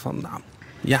gekeken van, nou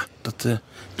ja, dat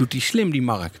doet die slim, die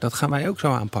Mark. Dat gaan wij ook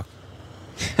zo aanpakken.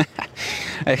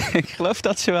 Ik geloof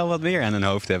dat ze wel wat meer aan hun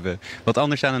hoofd hebben. Wat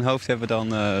anders aan hun hoofd hebben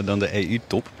dan de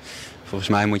EU-top. Volgens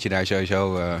mij moet je daar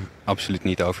sowieso absoluut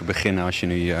niet over beginnen. Als je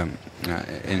nu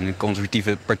in een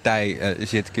conservatieve partij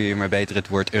zit, kun je maar beter het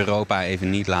woord Europa even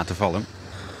niet laten vallen.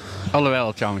 Alhoewel,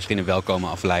 het zou misschien een welkome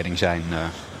afleiding zijn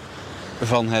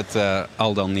van het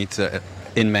al dan niet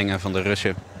inmengen van de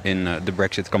Russen in de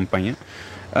Brexit-campagne.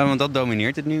 Want dat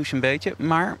domineert het nieuws een beetje.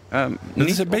 Maar dat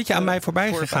is een beetje aan mij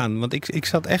voorbij gegaan. Want ik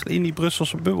zat echt in die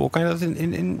Brusselse bubbel. Kan je dat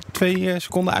in 2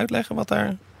 seconden uitleggen wat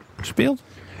daar speelt?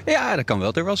 Ja, dat kan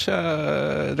wel.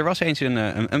 Er was eens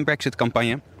een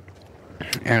Brexit-campagne.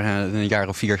 Een jaar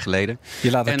of 4 geleden.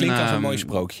 Je laat het klinken als een mooi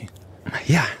sprookje.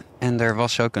 Ja, en er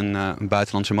was ook een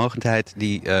buitenlandse mogendheid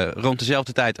die rond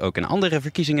dezelfde tijd ook in andere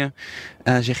verkiezingen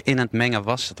zich in het mengen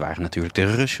was. Dat waren natuurlijk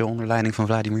de Russen onder leiding van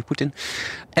Vladimir Poetin.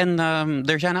 En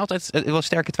er zijn altijd wel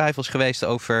sterke twijfels geweest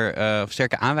over, of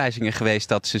sterke aanwijzingen geweest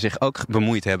dat ze zich ook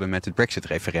bemoeid hebben met het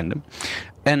Brexit-referendum.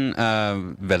 En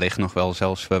wellicht nog wel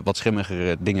zelfs wat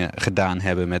schimmigere dingen gedaan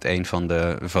hebben met een van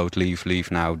de Vote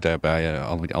Leave Now. Daarbij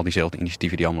al diezelfde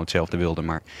initiatieven die allemaal hetzelfde wilden,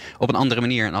 maar op een andere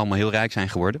manier en allemaal heel rijk zijn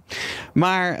geworden.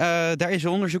 Maar daar is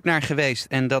onderzoek naar geweest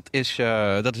en dat is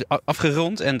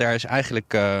afgerond. En daar is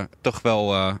eigenlijk toch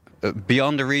wel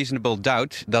beyond a reasonable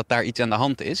doubt dat daar iets aan de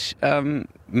hand is.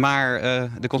 Maar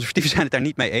de conservatieven zijn het daar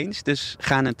niet mee eens, dus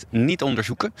gaan het niet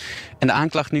onderzoeken. En de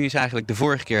aanklacht nu is eigenlijk, de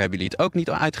vorige keer hebben jullie het ook niet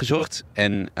uitgezocht.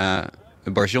 En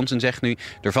Boris Johnson zegt nu,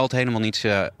 er valt helemaal niets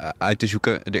uit te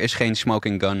zoeken. Er is geen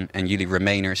smoking gun en jullie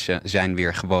Remainers zijn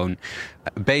weer gewoon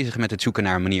bezig met het zoeken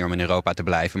naar een manier om in Europa te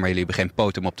blijven. Maar jullie hebben geen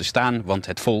poot om op te staan, want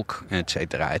het volk, et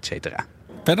cetera, et cetera.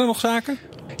 Verder nog zaken?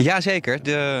 Jazeker,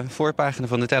 de voorpagina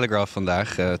van de Telegraph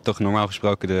vandaag. Toch normaal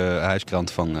gesproken de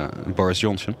huiskrant van Boris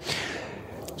Johnson.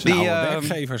 Zijn oude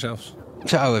werkgever zelfs.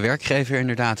 Zijn oude werkgever,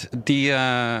 inderdaad. Die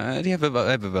hebben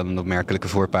wel een opmerkelijke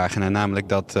voorpagina. Namelijk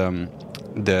dat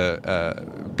de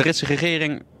Britse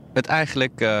regering het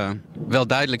eigenlijk wel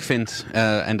duidelijk vindt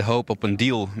en de hoop op een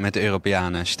deal met de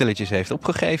Europeanen stilletjes heeft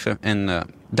opgegeven. En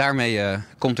daarmee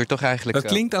komt er toch eigenlijk...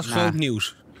 Dat klinkt als groot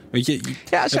nieuws. Weet je,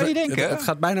 ja, zou je denken. Het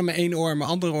gaat bijna mijn ene oor mijn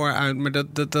andere oor uit. Maar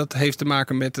dat heeft te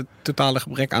maken met het totale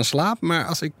gebrek aan slaap. Maar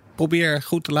als ik probeer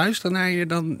goed te luisteren naar je,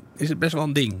 dan is het best wel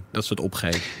een ding dat ze het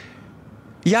opgeven.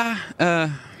 Ja,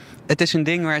 het is een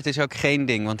ding, maar het is ook geen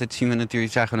ding. Want dit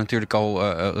zagen we natuurlijk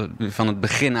al van het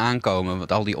begin aankomen.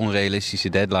 Want al die onrealistische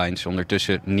deadlines,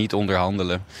 ondertussen niet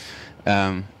onderhandelen.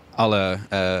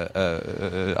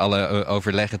 Alle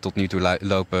overleggen tot nu toe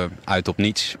lopen uit op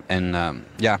niets. En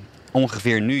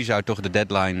ongeveer nu zou toch de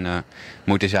deadline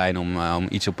moeten zijn om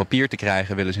iets op papier te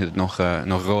krijgen. Willen ze het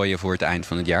nog rooien voor het eind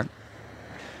van het jaar.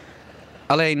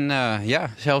 Alleen,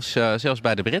 zelfs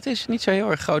bij de Britten is het niet zo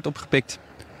heel erg groot opgepikt.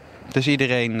 Dus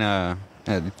iedereen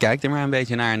kijkt er maar een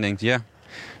beetje naar en denkt, ja,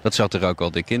 dat zat er ook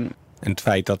wel dik in. En het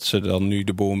feit dat ze dan nu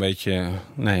de boel een beetje,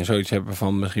 zoiets hebben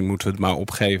van misschien moeten we het maar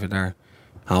opgeven. Daar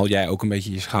haal jij ook een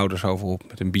beetje je schouders over op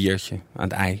met een biertje aan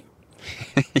het ei.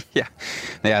 Ja,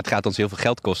 het gaat ons heel veel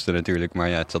geld kosten natuurlijk, maar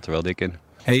ja, het zat er wel dik in.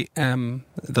 Hey,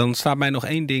 dan staat mij nog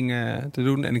één ding te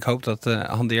doen en ik hoop dat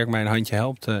Han Dirk mij een handje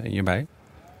helpt hierbij.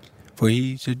 For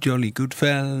he's a jolly good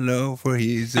fellow, for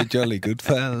he's a jolly good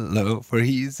fellow, for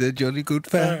he's a jolly good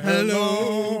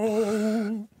fellow.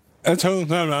 En zo,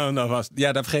 nou was.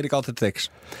 Ja, daar vergeet ik altijd de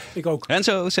tekst. Ik ook. En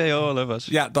zo, say all of us.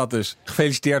 Ja, dat dus.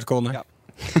 Gefeliciteerd, Conor. Ja.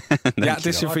 Ja, het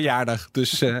is zijn verjaardag.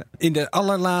 Dus in de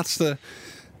allerlaatste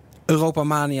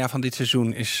Europamania van dit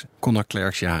seizoen is Conor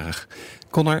Klerks jarig.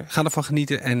 Conor, ga ervan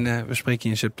genieten en we spreken je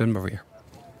in september weer.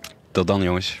 Tot dan,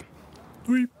 jongens.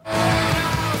 Doei.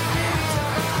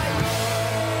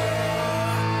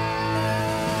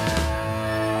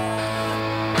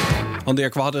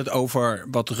 Dirk, we hadden het over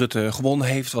wat Rutte gewonnen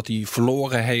heeft, wat hij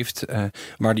verloren heeft,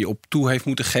 waar hij op toe heeft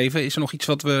moeten geven. Is er nog iets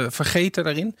wat we vergeten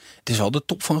daarin? Het is wel de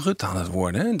top van Rutte aan het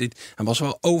worden. Hè? Hij was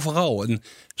wel overal. En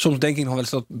soms denk ik nog wel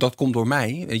eens dat komt door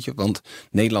mij, weet je, want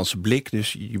Nederlandse blik,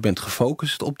 dus je bent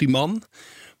gefocust op die man.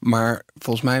 Maar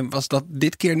volgens mij was dat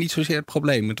dit keer niet zozeer het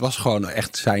probleem. Het was gewoon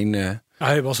echt zijn...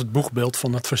 Hij was het boegbeeld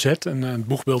van het verzet en het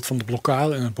boegbeeld van de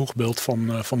blokkade en het boegbeeld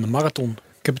van de marathon.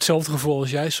 Ik heb hetzelfde gevoel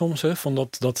als jij soms. Hè, van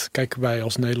dat kijken wij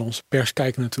als Nederlandse pers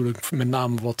kijken natuurlijk met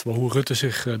name hoe Rutte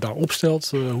zich daar opstelt.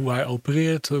 Hoe hij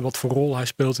opereert. Wat voor rol hij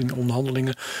speelt in de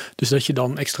onderhandelingen. Dus dat je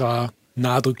dan extra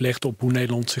nadruk legt op hoe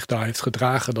Nederland zich daar heeft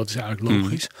gedragen. Dat is eigenlijk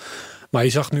logisch. Maar je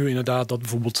zag nu inderdaad dat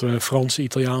bijvoorbeeld Franse,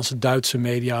 Italiaanse, Duitse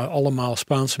media, allemaal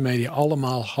Spaanse media,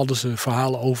 allemaal hadden ze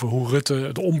verhalen over hoe Rutte,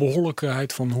 de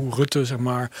onbehoorlijkheid van hoe Rutte, zeg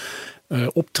maar,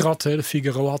 optrad. De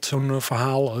Figaro had zo'n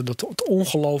verhaal. Het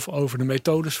ongeloof over de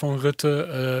methodes van Rutte.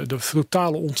 De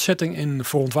totale ontzetting en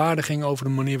verontwaardiging over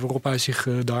de manier waarop hij zich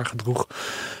daar gedroeg.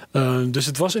 Dus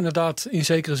het was inderdaad in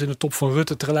zekere zin de top van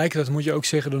Rutte. Tegelijkertijd moet je ook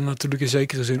zeggen dat het natuurlijk in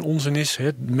zekere zin onzin is. Hè.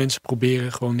 Mensen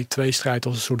proberen gewoon die tweestrijd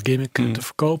als een soort gimmick te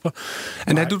verkopen.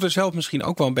 En hij doet er zelf misschien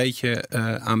ook wel een beetje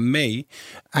aan mee.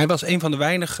 Hij was een van de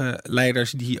weinige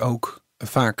leiders die ook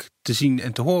vaak te zien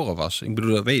en te horen was. Ik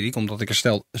bedoel, dat weet ik, omdat ik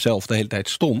er zelf de hele tijd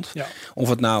stond. Ja. Of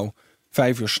het nou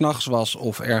 5 uur 's nachts was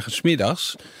of ergens 's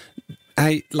middags.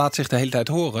 Hij laat zich de hele tijd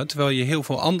horen. Terwijl je heel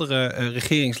veel andere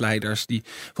regeringsleiders, die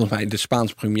volgens mij de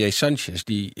Spaanse premier Sanchez,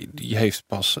 die heeft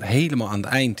pas helemaal aan het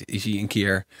eind is hij een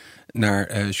keer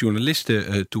naar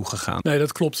journalisten toegegaan. Nee,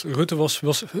 dat klopt. Rutte was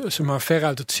zeg maar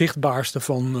veruit het zichtbaarste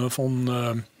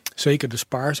van zeker de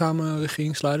spaarzame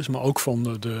regeringsleiders, maar ook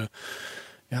van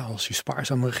als je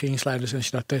spaarzame regeringsleiders, als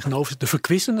je daar tegenover zit, de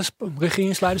verkwistende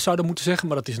regeringsleiders zouden moeten zeggen,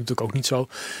 maar dat is natuurlijk ook niet zo.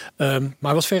 Maar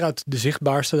hij was veruit de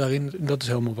zichtbaarste daarin, dat is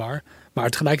helemaal waar. Maar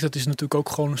tegelijkertijd is het natuurlijk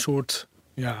ook gewoon een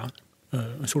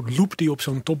soort loop die op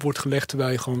zo'n top wordt gelegd,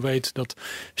 terwijl je gewoon weet dat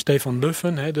Stefan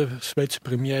Löfven, de Zweedse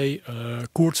premier,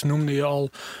 Koerts noemde je al,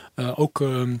 ook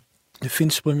de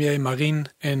Finse premier Marin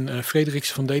en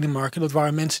Frederiksen van Denemarken, dat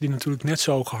waren mensen die natuurlijk net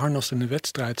zo geharnast in de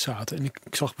wedstrijd zaten. En ik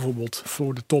zag bijvoorbeeld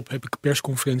voor de top, heb ik een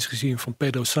persconferentie gezien van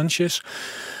Pedro Sanchez.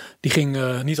 Die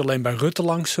ging niet alleen bij Rutte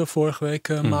langs vorige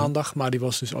week maandag, maar die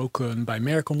was dus ook bij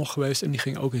Merkel nog geweest en die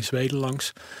ging ook in Zweden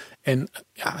langs. En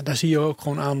ja, daar zie je ook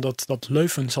gewoon aan dat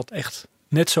Löfven zat echt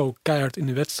net zo keihard in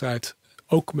de wedstrijd.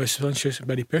 Ook bij Sanchez,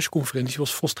 bij die persconferentie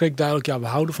was volstrekt duidelijk, ja, we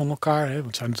houden van elkaar. Hè, want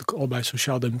het zijn natuurlijk allebei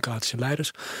sociaal-democratische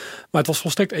leiders. Maar het was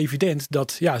volstrekt evident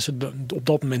dat ze op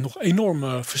dat moment nog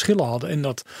enorme verschillen hadden. En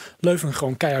dat Löfven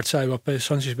gewoon keihard zei waar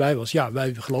Sanchez bij was. Ja,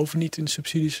 wij geloven niet in de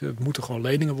subsidies. Het moeten gewoon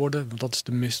leningen worden. Want dat is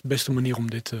de beste manier om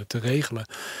dit te regelen.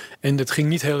 En het ging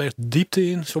niet heel erg diepte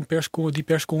in, die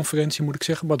persconferentie moet ik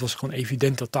zeggen. Maar het was gewoon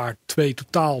evident dat daar 2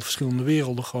 totaal verschillende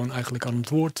werelden gewoon eigenlijk aan het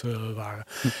woord waren.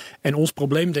 En ons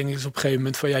probleem, denk ik, is op een gegeven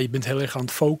moment van je bent heel erg aan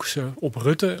het focussen op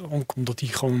Rutte, omdat hij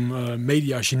gewoon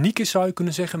mediageniek is, zou je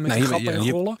kunnen zeggen, met grappen en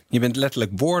rollen. Je bent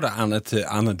letterlijk woorden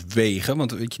aan het wegen,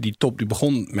 want weet je, die top die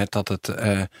begon met dat het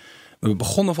we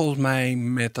begonnen volgens mij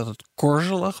met dat het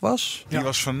korzelig was. Die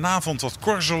was vanavond wat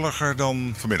korzeliger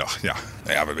dan vanmiddag. Ja,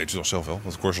 nou ja, we weten toch zelf wel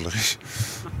wat korzelig is.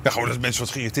 Ja, gewoon dat mensen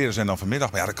wat geïrriteerder zijn dan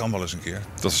vanmiddag. Maar ja, dat kan wel eens een keer.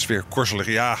 Dat is weer korzelig.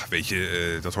 Ja, weet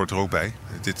je, dat hoort er ook bij.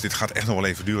 Dit gaat echt nog wel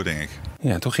even duren, denk ik.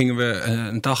 Ja, toen gingen we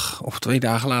een dag of 2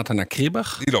 dagen later naar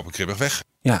Kribbig. Die lopen Kribbig weg.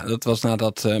 Ja, dat was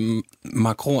nadat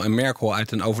Macron en Merkel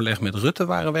uit een overleg met Rutte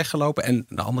waren weggelopen. En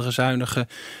de andere zuinige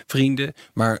vrienden.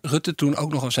 Maar Rutte toen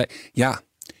ook nog eens zei, ja,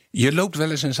 je loopt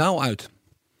wel eens een zaal uit.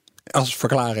 Als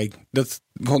verklaring. Dat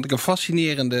vond ik een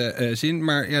fascinerende zin.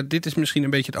 Maar ja, dit is misschien een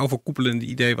beetje het overkoepelende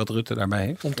idee wat Rutte daarbij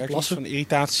heeft. Om te plassen van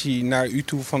irritatie naar u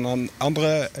toe van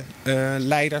andere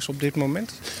leiders op dit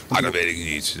moment? Dat weet ik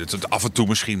niet. Af en toe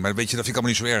misschien. Maar weet je, dat vind ik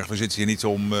allemaal niet zo erg. We zitten hier niet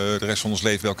om de rest van ons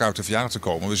leven bij elkaar op de verjaardag te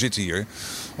komen. We zitten hier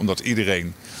omdat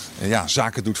iedereen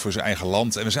zaken doet voor zijn eigen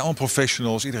land. En we zijn allemaal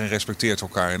professionals. Iedereen respecteert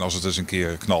elkaar. En als het eens een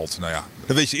keer knalt, dan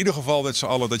weet je in ieder geval met z'n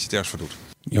allen dat je het ergens voor doet.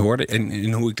 Je hoorde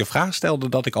in hoe ik de vraag stelde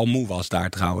dat ik al moe was daar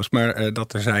trouwens. Maar dat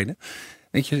terzijde.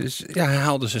 Weet je, dus, hij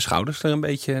haalde zijn schouders er een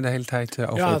beetje de hele tijd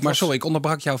over. Ja, maar sorry, ik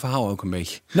onderbrak jouw verhaal ook een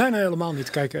beetje. Nee, helemaal niet.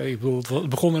 Kijk, ik bedoel, het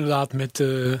begon inderdaad met,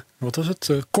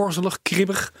 korzelig,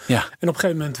 kribbig. Ja. En op een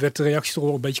gegeven moment werd de reactie toch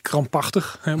wel een beetje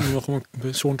krampachtig. Hè, om er nog een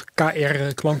soort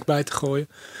KR-klank bij te gooien.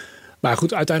 Maar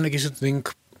goed, uiteindelijk is het denk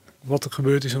ik wat er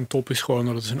gebeurt in zo'n top is gewoon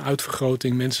dat het is een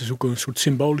uitvergroting. Mensen zoeken een soort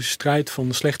symbolische strijd van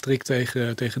de slechterik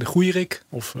tegen de goeierik.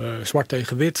 Of zwart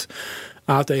tegen wit.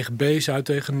 A tegen B, Zuid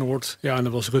tegen Noord. Ja, en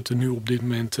dan was Rutte nu op dit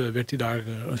moment, werd hij daar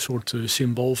een soort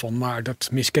symbool van. Maar dat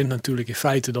miskent natuurlijk in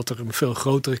feite dat er een veel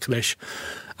grotere clash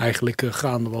eigenlijk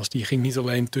gaande was. Die ging niet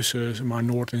alleen tussen zeg maar,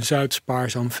 Noord en Zuid,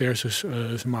 spaarzaam versus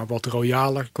zeg maar, wat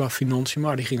royaler qua financiën.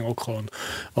 Maar die ging ook gewoon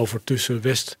over tussen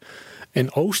West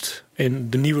en Oost. En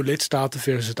de nieuwe lidstaten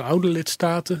versus de oude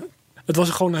lidstaten. Het was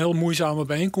gewoon een heel moeizame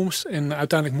bijeenkomst. En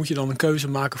uiteindelijk moet je dan een keuze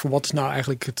maken voor wat is nou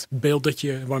eigenlijk het beeld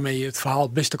waarmee je het verhaal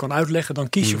het beste kan uitleggen. Dan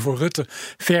kies je voor Rutte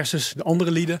versus de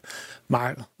andere lieden.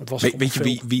 Maar het was weet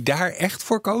je wie daar echt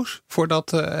voor koos? Voor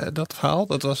dat verhaal?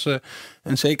 Dat was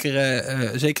een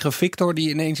zekere Victor die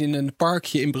ineens in een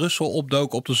parkje in Brussel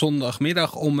opdook op de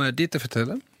zondagmiddag om dit te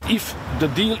vertellen. If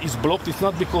the deal is blocked, it's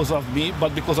not because of me,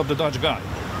 but because of the Dutch guy.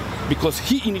 Because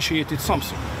he initiated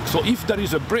something. So if there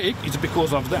is a break, it's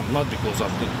because of them, not because of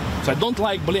me. So I don't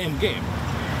like blame game.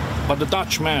 But the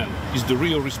Dutch man is the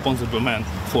real responsible man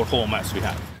for whole mess we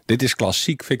have. Dit is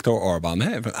klassiek Viktor Orbán.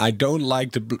 Hè? I don't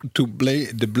like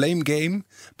the blame game,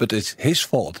 but it's his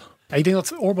fault. Ja, ik denk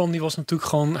dat Orbán die was natuurlijk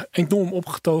gewoon enorm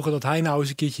opgetogen dat hij nou eens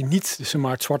een keertje niet zeg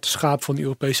maar, het zwarte schaap van de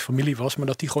Europese familie was, maar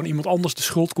dat hij gewoon iemand anders de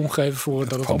schuld kon geven voor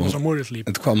dat het allemaal zo moeilijk liep.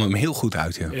 Het kwam hem heel goed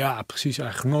uit, ja. Ja, precies.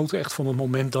 Hij genoot echt van het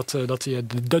moment dat hij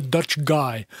de Dutch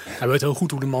guy. Hij weet heel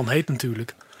goed hoe de man heet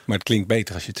natuurlijk. Maar het klinkt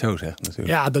beter als je het zo zegt natuurlijk.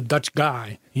 Ja, de Dutch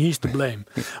guy. He is to blame.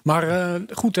 Maar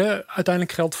goed, hè,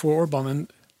 uiteindelijk geldt voor Orbán en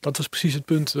dat was precies het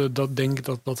punt dat denk ik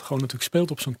dat gewoon natuurlijk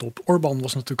speelt op zo'n top. Orbán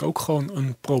was natuurlijk ook gewoon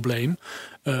een probleem.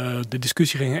 De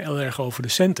discussie ging heel erg over de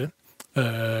centen.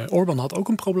 Orbán had ook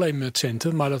een probleem met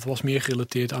centen, maar dat was meer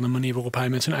gerelateerd aan de manier waarop hij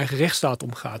met zijn eigen rechtsstaat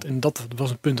omgaat. En dat was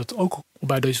een punt dat ook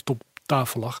bij deze top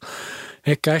tafel lag.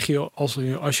 Krijg je als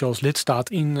je als lidstaat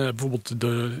in bijvoorbeeld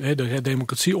de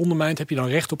democratie ondermijnt, heb je dan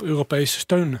recht op Europese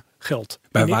steungeld.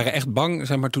 Wij waren echt bang,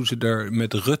 zeg maar, toen ze er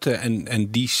met Rutte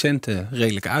en die centen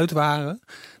redelijk uit waren,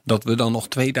 dat we dan nog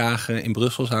 2 dagen in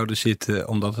Brussel zouden zitten,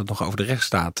 omdat het nog over de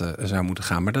rechtsstaat zou moeten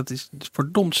gaan. Maar dat is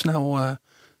verdomd snel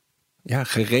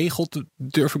geregeld,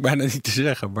 durf ik bijna niet te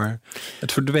zeggen, maar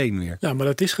het verdween weer. Ja, maar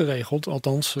dat is geregeld,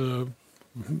 althans.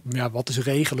 Wat is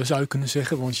regelen zou je kunnen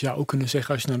zeggen. Want je zou ook kunnen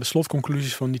zeggen, als je naar de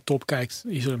slotconclusies van die top kijkt,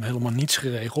 is er helemaal niets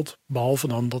geregeld. Behalve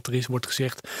dan dat wordt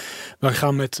gezegd, wij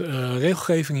gaan met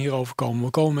regelgeving hierover komen. We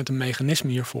komen met een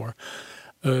mechanisme hiervoor.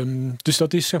 Dus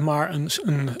dat is zeg maar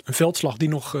een veldslag die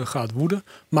nog gaat woeden.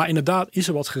 Maar inderdaad is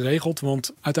er wat geregeld.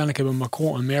 Want uiteindelijk hebben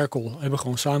Macron en Merkel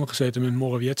gewoon samengezeten met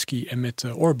Morawiecki en met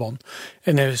Orbán.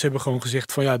 En ze hebben gewoon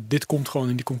gezegd van dit komt gewoon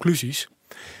in die conclusies.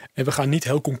 En we gaan niet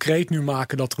heel concreet nu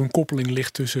maken dat er een koppeling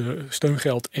ligt tussen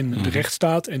steungeld en de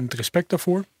rechtsstaat en het respect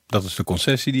daarvoor. Dat is de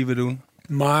concessie die we doen.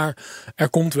 Maar er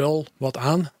komt wel wat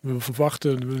aan. We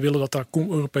willen dat de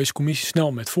Europese Commissie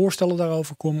snel met voorstellen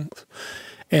daarover komt.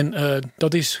 En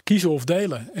dat is kiezen of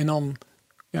delen. En dan,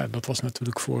 dat was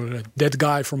natuurlijk voor that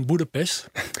guy from Budapest.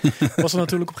 Was er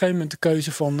natuurlijk op een gegeven moment de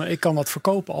keuze van, ik kan dat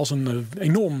verkopen als een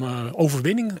enorme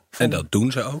overwinning. En dat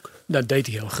doen ze ook? Dat deed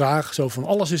hij heel graag. Zo van,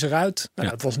 alles is eruit.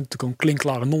 Het was natuurlijk een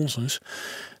klinkklare nonsens.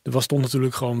 Er stond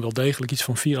natuurlijk gewoon wel degelijk iets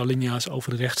van 4 alinea's over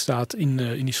de rechtsstaat in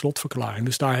die slotverklaring.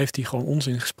 Dus daar heeft hij gewoon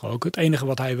onzin gesproken. Het enige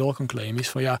wat hij wel kan claimen is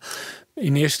van in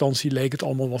eerste instantie leek het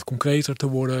allemaal wat concreter te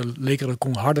worden. Leken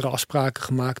er hardere afspraken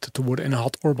gemaakt te worden. En dan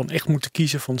had Orbán echt moeten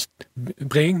kiezen van,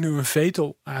 breng ik nu een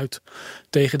veto uit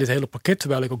tegen dit hele pakket.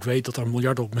 Terwijl ik ook weet dat er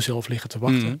miljarden op mezelf liggen te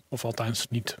wachten. Of althans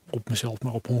niet op mezelf,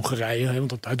 maar op Hongarije.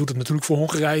 Want hij doet het natuurlijk voor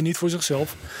Hongarije, niet voor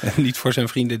zichzelf. En niet voor zijn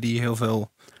vrienden die heel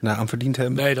veel aan verdiend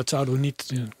hebben. Nee, dat zouden we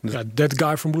niet. That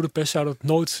guy van Budapest zou dat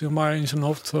nooit in zijn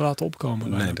hoofd laten opkomen.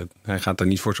 Nee, hij gaat er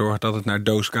niet voor zorgen dat het naar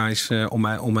those guys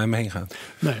om hem heen gaat.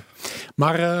 Nee,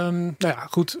 maar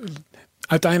goed.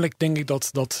 Uiteindelijk denk ik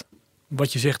dat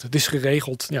wat je zegt, het is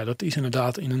geregeld. Ja, dat is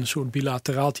inderdaad in een soort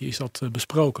bilateraaltje is dat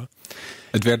besproken.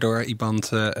 Het werd door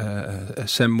iemand,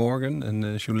 Sam Morgan,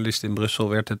 een journalist in Brussel,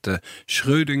 werd het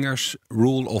Schrödingers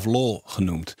Rule of Law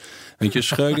genoemd. Weet je,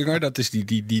 Schrödinger, dat is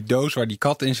die doos waar die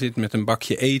kat in zit met een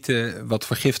bakje eten wat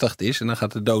vergiftigd is. En dan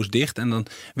gaat de doos dicht en dan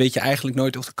weet je eigenlijk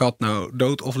nooit of de kat nou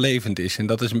dood of levend is. En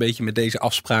dat is een beetje met deze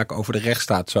afspraak over de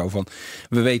rechtsstaat zo van,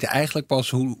 we weten eigenlijk pas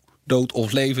hoe dood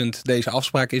of levend deze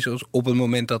afspraak is op het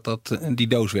moment dat die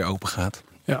doos weer open gaat.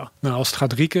 Ja, nou als het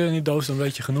gaat rieken in die doos, dan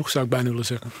weet je genoeg, zou ik bijna willen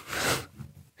zeggen.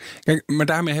 Kijk, maar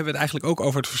daarmee hebben we het eigenlijk ook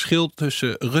over het verschil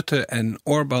tussen Rutte en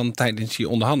Orbán tijdens die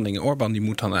onderhandelingen. Orbán die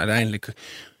moet dan uiteindelijk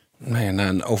na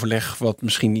een overleg wat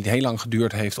misschien niet heel lang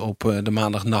geduurd heeft op de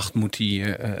maandagnacht moet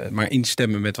hij maar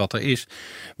instemmen met wat er is.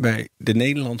 Bij de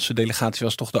Nederlandse delegatie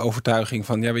was toch de overtuiging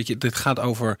van, ja weet je, dit gaat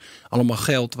over allemaal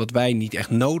geld wat wij niet echt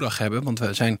nodig hebben, want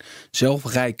we zijn zelf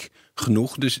rijk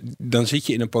genoeg. Dus dan zit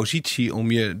je in een positie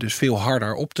om je dus veel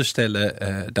harder op te stellen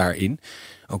daarin.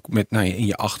 Ook met in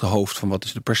je achterhoofd van wat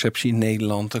is de perceptie in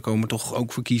Nederland. Er komen toch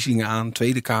ook verkiezingen aan,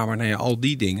 Tweede Kamer, al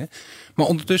die dingen. Maar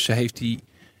ondertussen heeft hij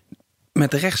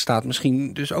met de rechtsstaat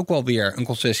misschien dus ook wel weer een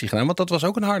concessie gedaan. Want dat was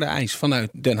ook een harde eis vanuit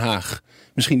Den Haag.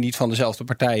 Misschien niet van dezelfde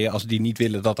partijen als die niet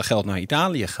willen dat er geld naar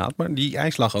Italië gaat. Maar die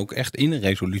eis lag ook echt in een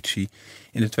resolutie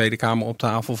in de Tweede Kamer op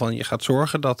tafel van je gaat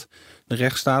zorgen dat de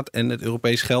rechtsstaat en het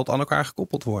Europees geld aan elkaar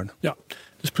gekoppeld worden. Ja,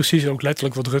 dus precies ook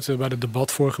letterlijk wat Rutte bij het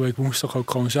debat vorige week woensdag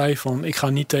ook gewoon zei van ik ga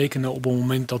niet tekenen op het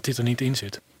moment dat dit er niet in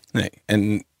zit. Nee,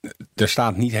 en er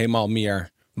staat niet helemaal meer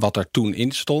wat er toen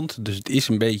in stond. Dus het is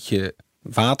een beetje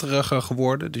wateriger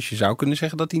geworden. Dus je zou kunnen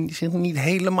zeggen dat hij zich niet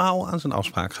helemaal aan zijn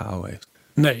afspraak gehouden heeft.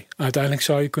 Nee, uiteindelijk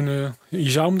zou je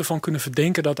zou hem ervan kunnen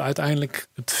verdenken dat uiteindelijk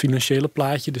het financiële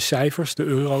plaatje, de cijfers, de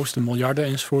euro's, de miljarden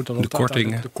enzovoort,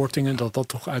 de kortingen, dat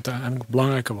toch uiteindelijk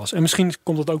belangrijker was. En misschien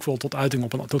komt dat ook wel tot uiting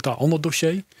op een totaal ander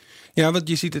dossier. Ja, want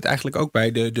je ziet het eigenlijk ook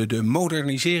bij de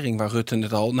modernisering waar Rutte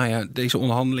het al, deze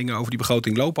onderhandelingen over die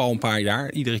begroting lopen al een paar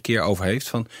jaar, iedere keer over heeft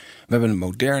van, we hebben een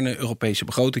moderne Europese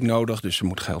begroting nodig, dus er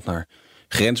moet geld naar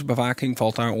grensbewaking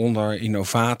valt daaronder,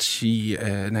 innovatie,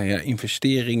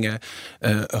 investeringen,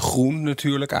 groen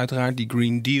natuurlijk uiteraard, die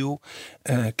Green Deal,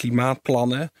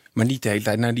 klimaatplannen. Maar niet de hele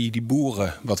tijd naar die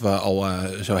boeren, wat we al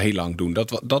zo heel lang doen.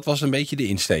 Dat was een beetje de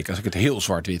insteek, als ik het heel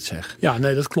zwart-wit zeg. Ja,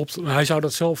 nee, dat klopt. Hij zou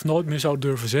dat zelf nooit meer zou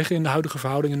durven zeggen in de huidige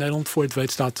verhouding in Nederland. Voor je het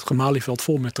weet staat Gemalieveld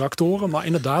vol met tractoren. Maar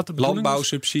inderdaad, de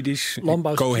landbouwsubsidies,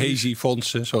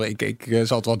 cohesiefondsen. Sorry, ik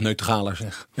zal het wat neutraler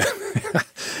zeggen.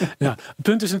 Ja, het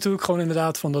punt is natuurlijk gewoon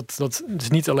inderdaad van dat het is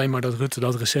niet alleen maar dat Rutte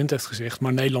dat recent heeft gezegd,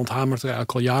 maar Nederland hamert er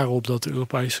eigenlijk al jaren op dat de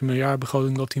Europese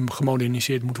miljardbegroting dat die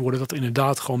gemoderniseerd moet worden, dat er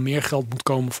inderdaad gewoon meer geld moet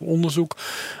komen voor onderzoek.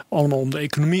 Allemaal om de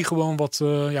economie gewoon wat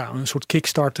een soort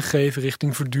kickstart te geven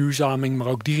richting verduurzaming, maar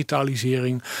ook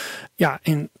digitalisering. Ja,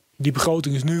 en die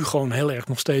begroting is nu gewoon heel erg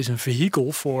nog steeds een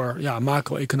vehikel voor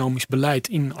macro-economisch beleid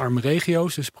in arme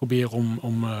regio's. Dus proberen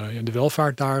om de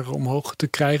welvaart daar omhoog te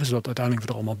krijgen, zodat uiteindelijk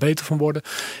we er allemaal beter van worden.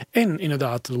 En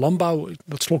inderdaad, de landbouw,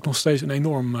 dat slokt nog steeds een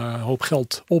enorm hoop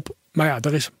geld op. Maar ja,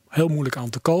 daar is heel moeilijk aan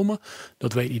te komen.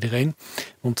 Dat weet iedereen.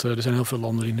 Want er zijn heel veel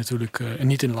landen die natuurlijk, en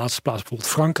niet in de laatste plaats bijvoorbeeld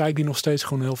Frankrijk, die nog steeds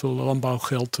gewoon heel veel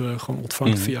landbouwgeld gewoon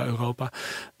ontvangt via Europa.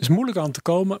 Dus moeilijk aan te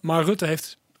komen. Maar Rutte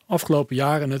heeft afgelopen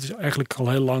jaren, en het is eigenlijk al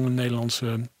heel lang een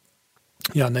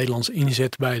Nederlandse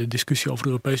inzet bij de discussie over de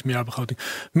Europese miljardbegroting.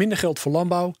 Minder geld voor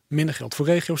landbouw, minder geld voor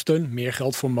regiosteun, meer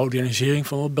geld voor modernisering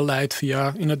van het beleid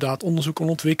via inderdaad onderzoek en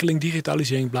ontwikkeling,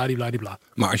 digitalisering, bladibladibla.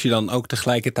 Maar als je dan ook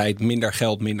tegelijkertijd minder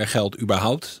geld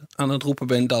überhaupt aan het roepen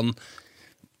bent, dan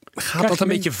gaat dat een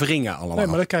beetje wringen allemaal. Nee,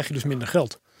 maar dan krijg je dus minder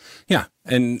geld. Ja,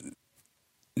 en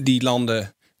die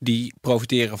landen die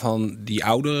profiteren van die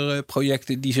oudere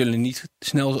projecten, die zullen niet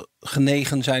snel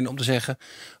genegen zijn om te zeggen,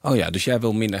 oh ja, dus jij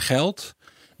wil minder geld,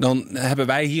 dan hebben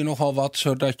wij hier nog wel wat,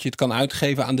 zodat je het kan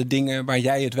uitgeven aan de dingen waar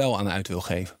jij het wel aan uit wil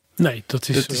geven. Nee, dat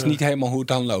is niet helemaal hoe het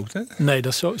dan loopt, hè? Nee,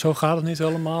 zo gaat het niet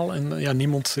helemaal. En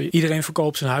iedereen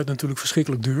verkoopt zijn huid natuurlijk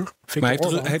verschrikkelijk duur. Maar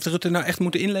heeft Rutte nou echt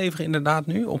moeten inleveren inderdaad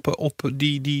nu op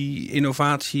die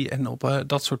innovatie en op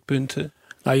dat soort punten?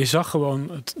 Nou, je zag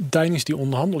gewoon tijdens die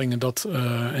onderhandelingen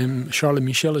en Charles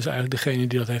Michel is eigenlijk degene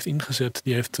die dat heeft ingezet.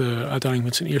 Die heeft uiteindelijk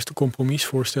met zijn eerste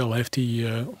compromisvoorstel heeft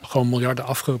hij gewoon miljarden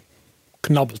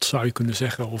afgeknabbeld, zou je kunnen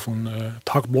zeggen. Of het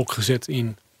hakblok gezet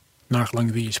in,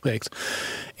 naargelang wie je spreekt.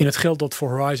 In het geld dat voor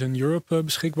Horizon Europe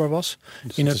beschikbaar was.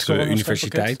 Dus in het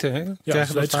universiteiten, hè? Ja,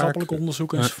 wetenschappelijk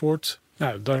onderzoek enzovoort.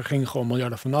 Nou, daar gingen gewoon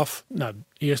miljarden vanaf. Nou,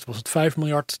 eerst was het 5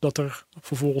 miljard dat er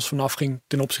vervolgens vanaf ging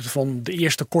ten opzichte van de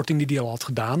eerste korting die hij al had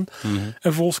gedaan. Mm-hmm. En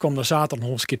vervolgens kwam er zaterdag nog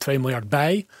eens een keer 2 miljard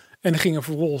bij. En dan ging er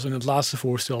vervolgens in het laatste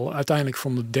voorstel uiteindelijk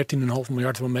van de 13,5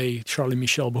 miljard waarmee Charles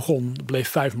Michel begon, bleef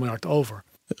 5 miljard over.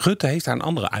 Rutte heeft daar een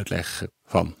andere uitleg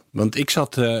van. Want ik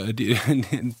zat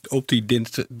op die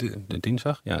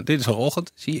dinsdag,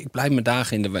 dinsdagochtend. Zie je, ik blijf mijn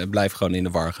dagen blijf gewoon in de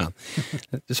war gaan.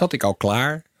 Daar zat ik al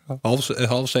klaar. 6:30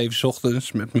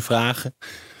 ochtends met mijn vragen.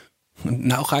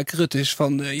 Nou ga ik Rutte eens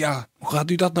van, hoe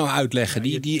gaat u dat nou uitleggen?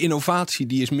 Die innovatie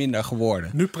die is minder geworden.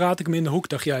 Nu praat ik me in de hoek,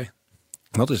 dacht jij?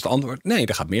 Wat is het antwoord? Nee,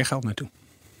 daar gaat meer geld naartoe.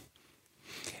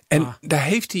 En daar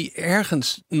heeft hij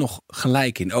ergens nog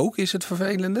gelijk in ook, is het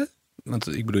vervelende.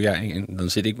 Want ik bedoel, dan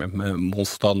zit ik met mijn mond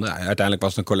vol tanden. Uiteindelijk was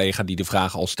het een collega die de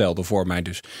vraag al stelde voor mij.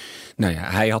 Dus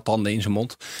hij had tanden in zijn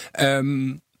mond.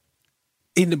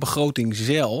 In de begroting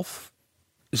zelf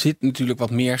zit natuurlijk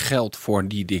wat meer geld voor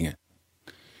die dingen.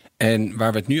 En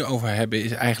waar we het nu over hebben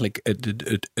is eigenlijk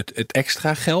het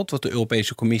extra geld wat de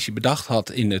Europese Commissie bedacht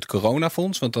had in het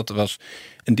coronafonds. Want dat was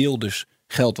een deel dus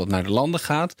geld wat naar de landen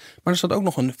gaat. Maar er zat ook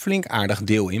nog een flink aardig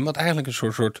deel in, wat eigenlijk een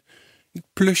soort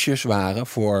plusjes waren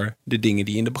voor de dingen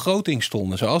die in de begroting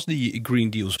stonden. Zoals die Green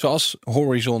Deals, zoals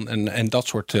Horizon en dat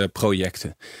soort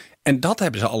projecten. En dat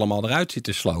hebben ze allemaal eruit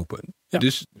zitten slopen. Ja.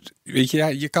 Dus weet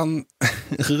je, je kan...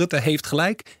 Rutte heeft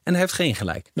gelijk en hij heeft geen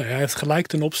gelijk. Nou, hij heeft gelijk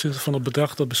ten opzichte van het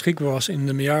bedrag dat beschikbaar was in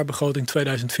de meerjarenbegroting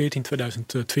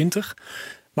 2014-2020.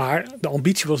 Maar de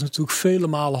ambitie was natuurlijk vele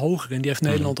malen hoger. En die heeft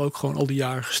Nederland ook gewoon al die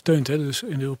jaren gesteund. Hè. Dus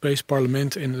in het Europese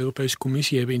parlement en de Europese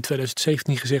Commissie hebben in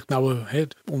 2017 gezegd...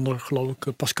 onder geloof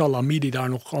ik Pascal Lamy die daar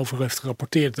nog over heeft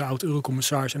gerapporteerd... de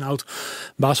oud-eurocommissaris en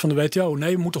oud-baas van de WTO.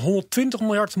 Nee, we moeten 120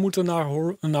 miljard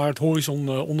naar het Horizon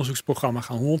onderzoeksprogramma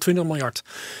gaan. 120 miljard.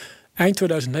 Eind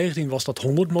 2019 was dat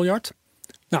 100 miljard.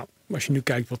 Nou, als je nu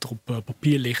kijkt wat er op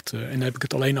papier ligt... en dan heb ik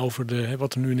het alleen over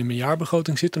wat er nu in de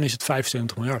meerjarenbegroting zit... dan is het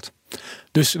 75 miljard.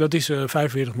 Dus dat is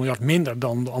 45 miljard minder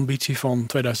dan de ambitie van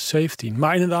 2017.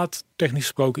 Maar inderdaad, technisch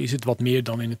gesproken is het wat meer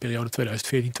dan in de periode 2014-2020.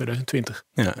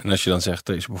 Ja, en als je dan zegt,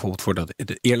 er is bijvoorbeeld voor dat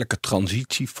de Eerlijke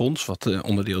Transitiefonds... wat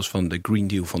onderdeel is van de Green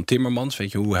Deal van Timmermans.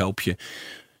 Weet je, hoe help je...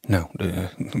 Nou,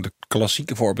 de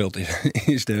klassieke voorbeeld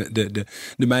is de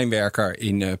mijnwerker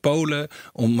in Polen...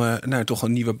 om toch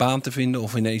een nieuwe baan te vinden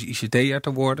of ineens ICT'er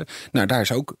te worden. Nou, daar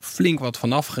is ook flink wat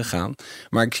van afgegaan.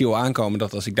 Maar ik zie al aankomen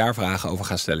dat als ik daar vragen over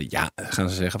ga stellen... ja, gaan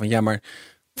ze zeggen van ja, maar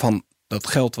van dat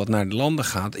geld wat naar de landen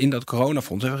gaat... in dat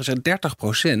coronafonds hebben we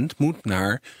gezegd 30% moet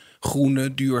naar...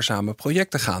 groene, duurzame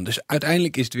projecten gaan. Dus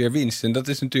uiteindelijk is het weer winst. En dat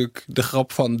is natuurlijk de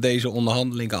grap van deze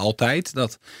onderhandelingen altijd...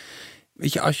 dat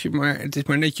weet je, het is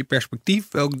maar net je perspectief,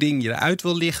 welk ding je eruit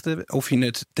wil lichten, of je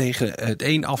het tegen het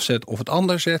een afzet of het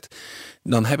ander zet.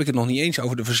 Dan heb ik het nog niet eens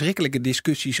over de verschrikkelijke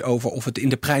discussies over of het in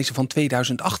de prijzen van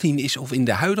 2018 is of in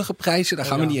de huidige prijzen. Daar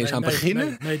gaan we niet eens aan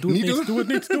beginnen. Nee, doe het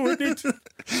niet.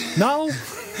 Nou.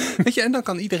 Weet je, en dan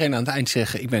kan iedereen aan het eind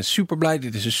zeggen, ik ben super blij,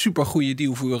 dit is een super goede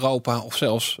deal voor Europa, of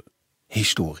zelfs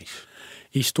historisch.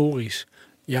 Historisch,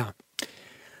 ja.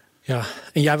 Ja,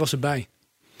 en jij was erbij.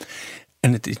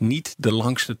 En het is niet de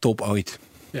langste top ooit.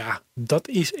 Ja, dat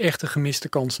is echt een gemiste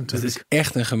kans natuurlijk. Dat is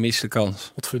echt een gemiste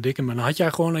kans. Wat verdikken, maar dan had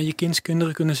jij gewoon aan je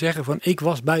kindskinderen kunnen zeggen van... ik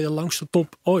was bij de langste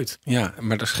top ooit. Ja,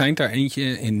 maar er schijnt daar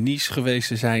eentje in Nice geweest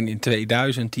te zijn in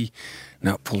 2000... die,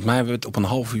 nou, volgens mij hebben we het op een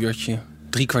half uurtje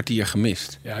 3 kwartier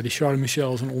gemist. Ja, die Charles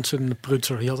Michel is een ontzettende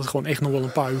prutser. Die had het gewoon echt nog wel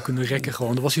een paar uur kunnen rekken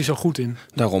gewoon. Daar was hij zo goed in.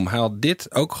 Daarom, hij had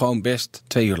dit ook gewoon best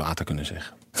 2 uur later kunnen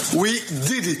zeggen. We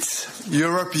did it.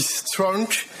 Europe is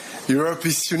strong. Europe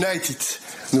is united.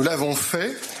 Nous l'avons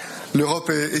fait. L'Europe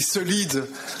est solide,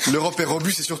 l'Europe est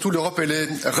robuste et surtout l'Europe elle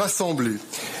est rassemblée.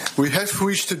 We have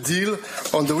reached a deal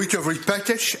on the recovery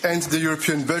package and the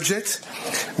European budget.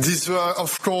 These were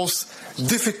of course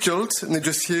difficult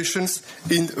negotiations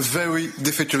in very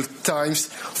difficult times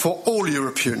for all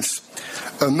Europeans.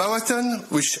 A marathon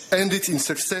which ended in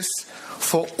success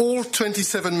for all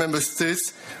 27 member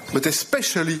states, but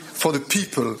especially for the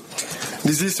people.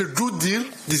 This is a good deal,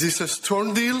 this is a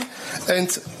strong deal,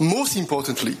 and most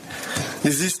importantly,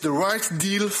 this is the right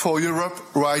deal for Europe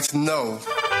right now.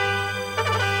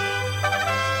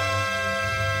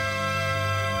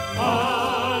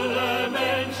 Alle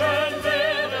Menschen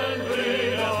werden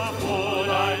Brüder, wohl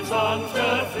ein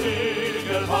sanfter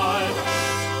Flügelwein.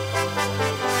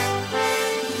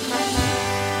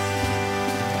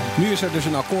 Nu is er dus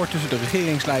een akkoord tussen de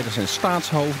regeringsleiders en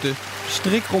staatshoofden.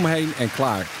 Strik omheen en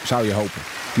klaar, zou je hopen.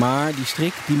 Maar die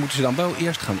strik die moeten ze dan wel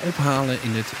eerst gaan ophalen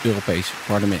in het Europees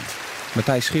Parlement.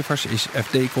 Matthijs Schiffers is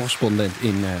FD-correspondent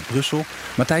in Brussel.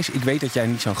 Matthijs, ik weet dat jij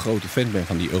niet zo'n grote fan bent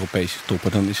van die Europese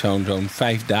toppen. Dan is zo'n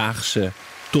 5-daagse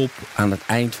top aan het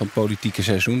eind van het politieke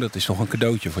seizoen. Dat is toch een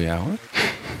cadeautje voor jou, hoor?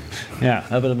 Ja,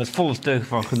 we hebben er met volle teugen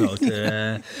van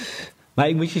genoten. Maar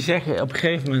ik moet je zeggen, op een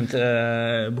gegeven moment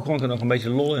begon ik er nog een beetje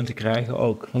lol in te krijgen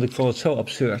ook. Want ik vond het zo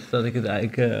absurd dat ik het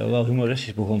eigenlijk wel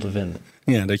humoristisch begon te vinden.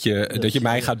 Ja, dat je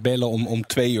mij gaat bellen om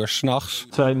 2 uur 's nachts.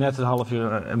 Terwijl je net een half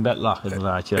uur in bed lag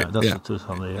inderdaad, ja. Dat soort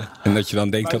toestanden, ja. En dat je dan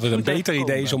denkt dat het een beter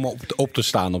idee is om op te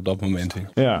staan op dat moment.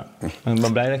 Ja, en ik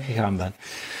ben blij dat ik gegaan ben.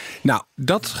 Nou,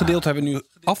 dat gedeelte hebben we nu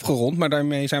afgerond, maar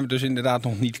daarmee zijn we dus inderdaad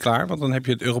nog niet klaar. Want dan heb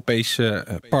je het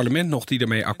Europese parlement nog die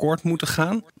ermee akkoord moeten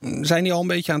gaan. Zijn die al een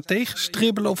beetje aan het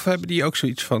tegenstribbelen of hebben die ook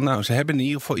zoiets van, nou, ze hebben in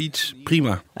ieder geval iets,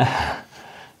 prima?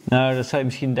 Nou, dat zou je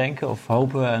misschien denken of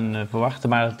hopen en verwachten,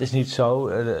 maar het is niet zo.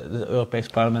 Het Europees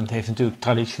Parlement heeft natuurlijk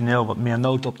traditioneel wat meer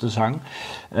noot op de zang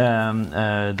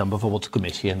dan bijvoorbeeld de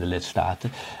Commissie en de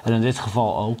lidstaten. En in dit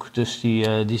geval ook. Dus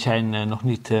die zijn nog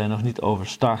niet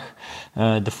overstag.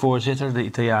 De voorzitter, de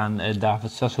Italiaan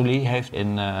David Sassoli, heeft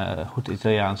in goed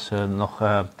Italiaans nog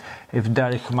even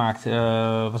duidelijk gemaakt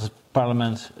wat het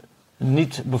parlement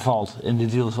niet bevalt in de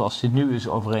deal zoals die nu is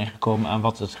overeengekomen en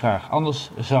wat het graag anders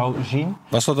zou zien.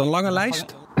 Was dat een lange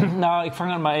lijst? Nou, ik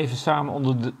vang het maar even samen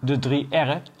onder de 3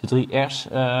 R'en. De 3 R's,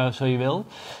 zo je wil.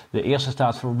 De eerste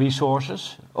staat voor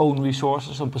resources. Own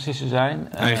resources, om precies te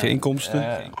zijn. Eigen inkomsten.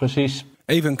 Precies.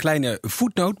 Even een kleine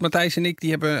voetnoot. Matthijs en ik die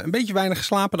hebben een beetje weinig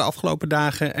geslapen de afgelopen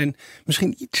dagen. En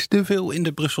misschien iets te veel in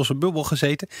de Brusselse bubbel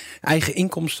gezeten. Eigen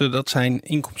inkomsten, dat zijn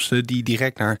inkomsten die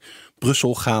direct naar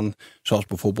Brussel gaan. Zoals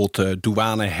bijvoorbeeld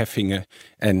douaneheffingen.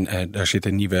 En daar zit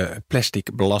een nieuwe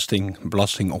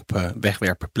belasting op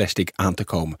wegwerpplastic aan te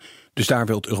komen. Dus daar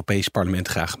wil het Europees Parlement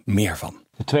graag meer van.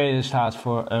 De tweede staat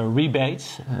voor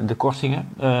rebates, de kortingen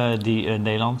die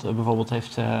Nederland bijvoorbeeld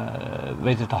heeft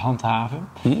weten te handhaven.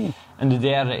 En de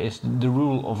derde is de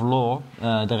rule of law,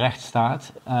 de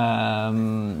rechtsstaat.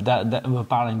 Een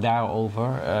bepaling daarover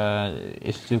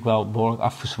is natuurlijk wel behoorlijk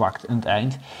afgezwakt aan het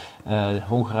eind.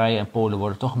 Hongarije en Polen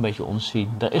worden toch een beetje ontzien.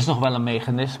 Er is nog wel een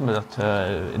mechanisme dat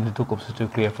in de toekomst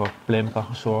natuurlijk weer voor problemen kan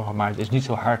zorgen, maar het is niet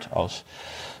zo hard als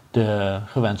de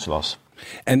gewenst was.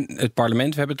 En het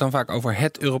parlement, we hebben het dan vaak over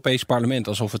het Europees Parlement,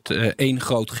 alsof het één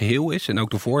groot geheel is. En ook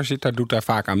de voorzitter doet daar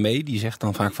vaak aan mee. Die zegt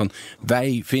dan vaak van,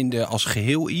 wij vinden als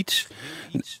geheel iets.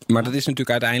 Maar dat is natuurlijk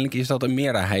uiteindelijk is dat een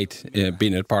meerderheid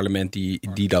binnen het parlement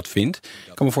die dat vindt.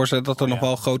 Ik kan me voorstellen dat er nog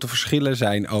wel grote verschillen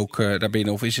zijn ook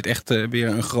daarbinnen. Of is het echt weer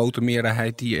een grote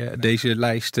meerderheid die deze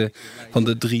lijst van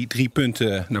de drie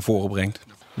punten naar voren brengt?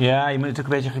 Ja, je moet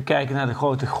natuurlijk een beetje gaan kijken naar de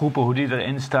grote groepen, hoe die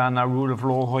erin staan. Naar rule of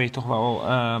law hoor je toch wel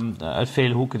uit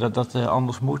vele hoeken dat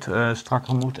anders moet,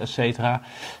 strakker moet, et cetera.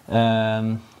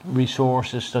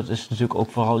 Resources, dat is natuurlijk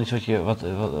ook vooral iets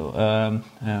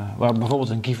waar bijvoorbeeld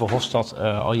een Guy Verhofstadt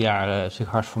al jaren zich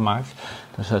hard voor maakt.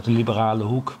 Dat is uit de liberale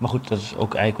hoek. Maar goed, dat is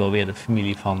ook eigenlijk wel weer de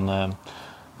familie van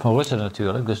Rutte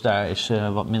natuurlijk. Dus daar is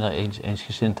wat minder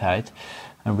eensgezindheid.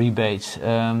 En rebates,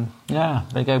 ben ik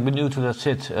eigenlijk benieuwd hoe dat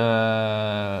zit,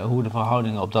 hoe de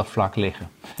verhoudingen op dat vlak liggen.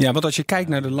 Ja, want als je kijkt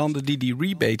naar de landen die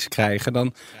rebates krijgen,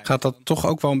 dan gaat dat toch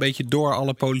ook wel een beetje door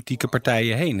alle politieke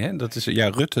partijen heen. Hè? Dat is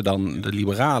Rutte dan de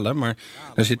liberalen, maar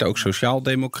er zitten ook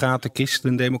sociaaldemocraten,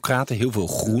 christendemocraten, heel veel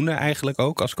groenen eigenlijk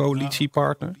ook als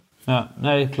coalitiepartner. Ja,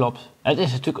 nee, klopt. Het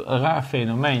is natuurlijk een raar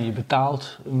fenomeen. Je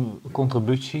betaalt een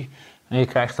contributie. En je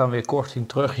krijgt dan weer korting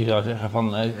terug. Je zou zeggen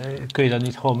van, kun je dan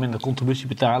niet gewoon minder contributie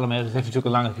betalen? Maar dat heeft natuurlijk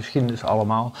een lange geschiedenis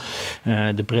allemaal.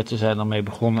 De Britten zijn ermee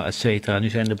begonnen, et cetera. Nu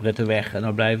zijn de Britten weg en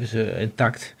dan blijven ze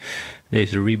intact,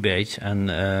 deze rebates. En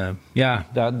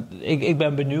ik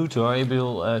ben benieuwd hoor. Ik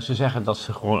bedoel, ze zeggen dat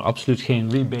ze gewoon absoluut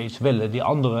geen rebates willen. Die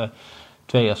andere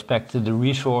 2 aspecten, de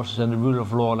resources en de rule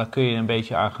of law, daar kun je een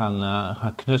beetje aan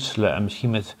gaan knutselen. En misschien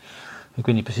met... Ik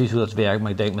weet niet precies hoe dat werkt,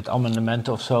 maar ik denk met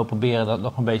amendementen of zo proberen dat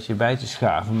nog een beetje bij te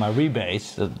schaven. Maar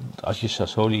rebates, als je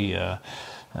Sassoli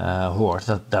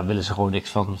hoort, daar willen ze gewoon niks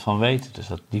van weten. Dus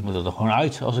die moeten er gewoon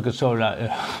uit als ik het zo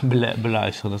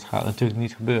beluister. Dat gaat natuurlijk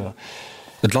niet gebeuren.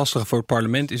 Het lastige voor het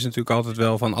parlement is natuurlijk altijd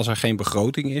wel van als er geen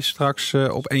begroting is straks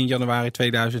op 1 januari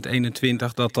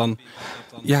 2021, dat dan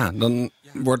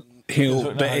wordt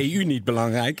heel de EU niet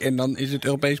belangrijk. En dan is het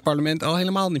Europees Parlement al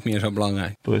helemaal niet meer zo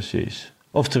belangrijk. Precies.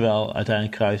 Oftewel,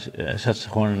 uiteindelijk zetten ze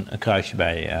gewoon een kruisje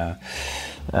bij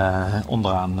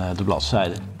onderaan de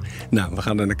bladzijde. Nou, we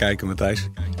gaan er naar kijken, Matthijs.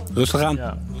 Rustig aan.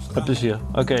 Ja, met plezier.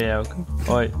 Oké, jij ook.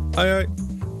 Hoi. Hoi, hoi.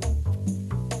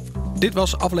 Dit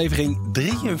was aflevering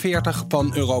 43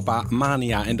 van Europa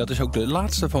Mania. En dat is ook de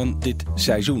laatste van dit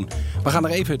seizoen. We gaan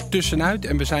er even tussenuit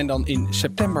en we zijn dan in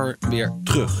september weer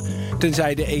terug.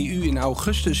 Tenzij de EU in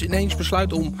augustus ineens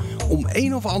besluit om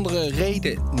een of andere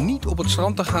reden niet op het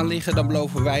strand te gaan liggen, dan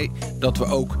beloven wij dat we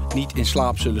ook niet in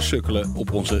slaap zullen sukkelen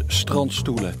op onze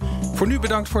strandstoelen. Voor nu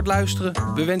bedankt voor het luisteren.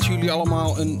 We wensen jullie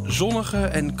allemaal een zonnige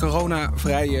en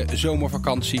coronavrije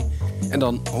zomervakantie. En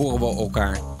dan horen we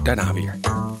elkaar daarna weer.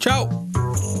 Ciao!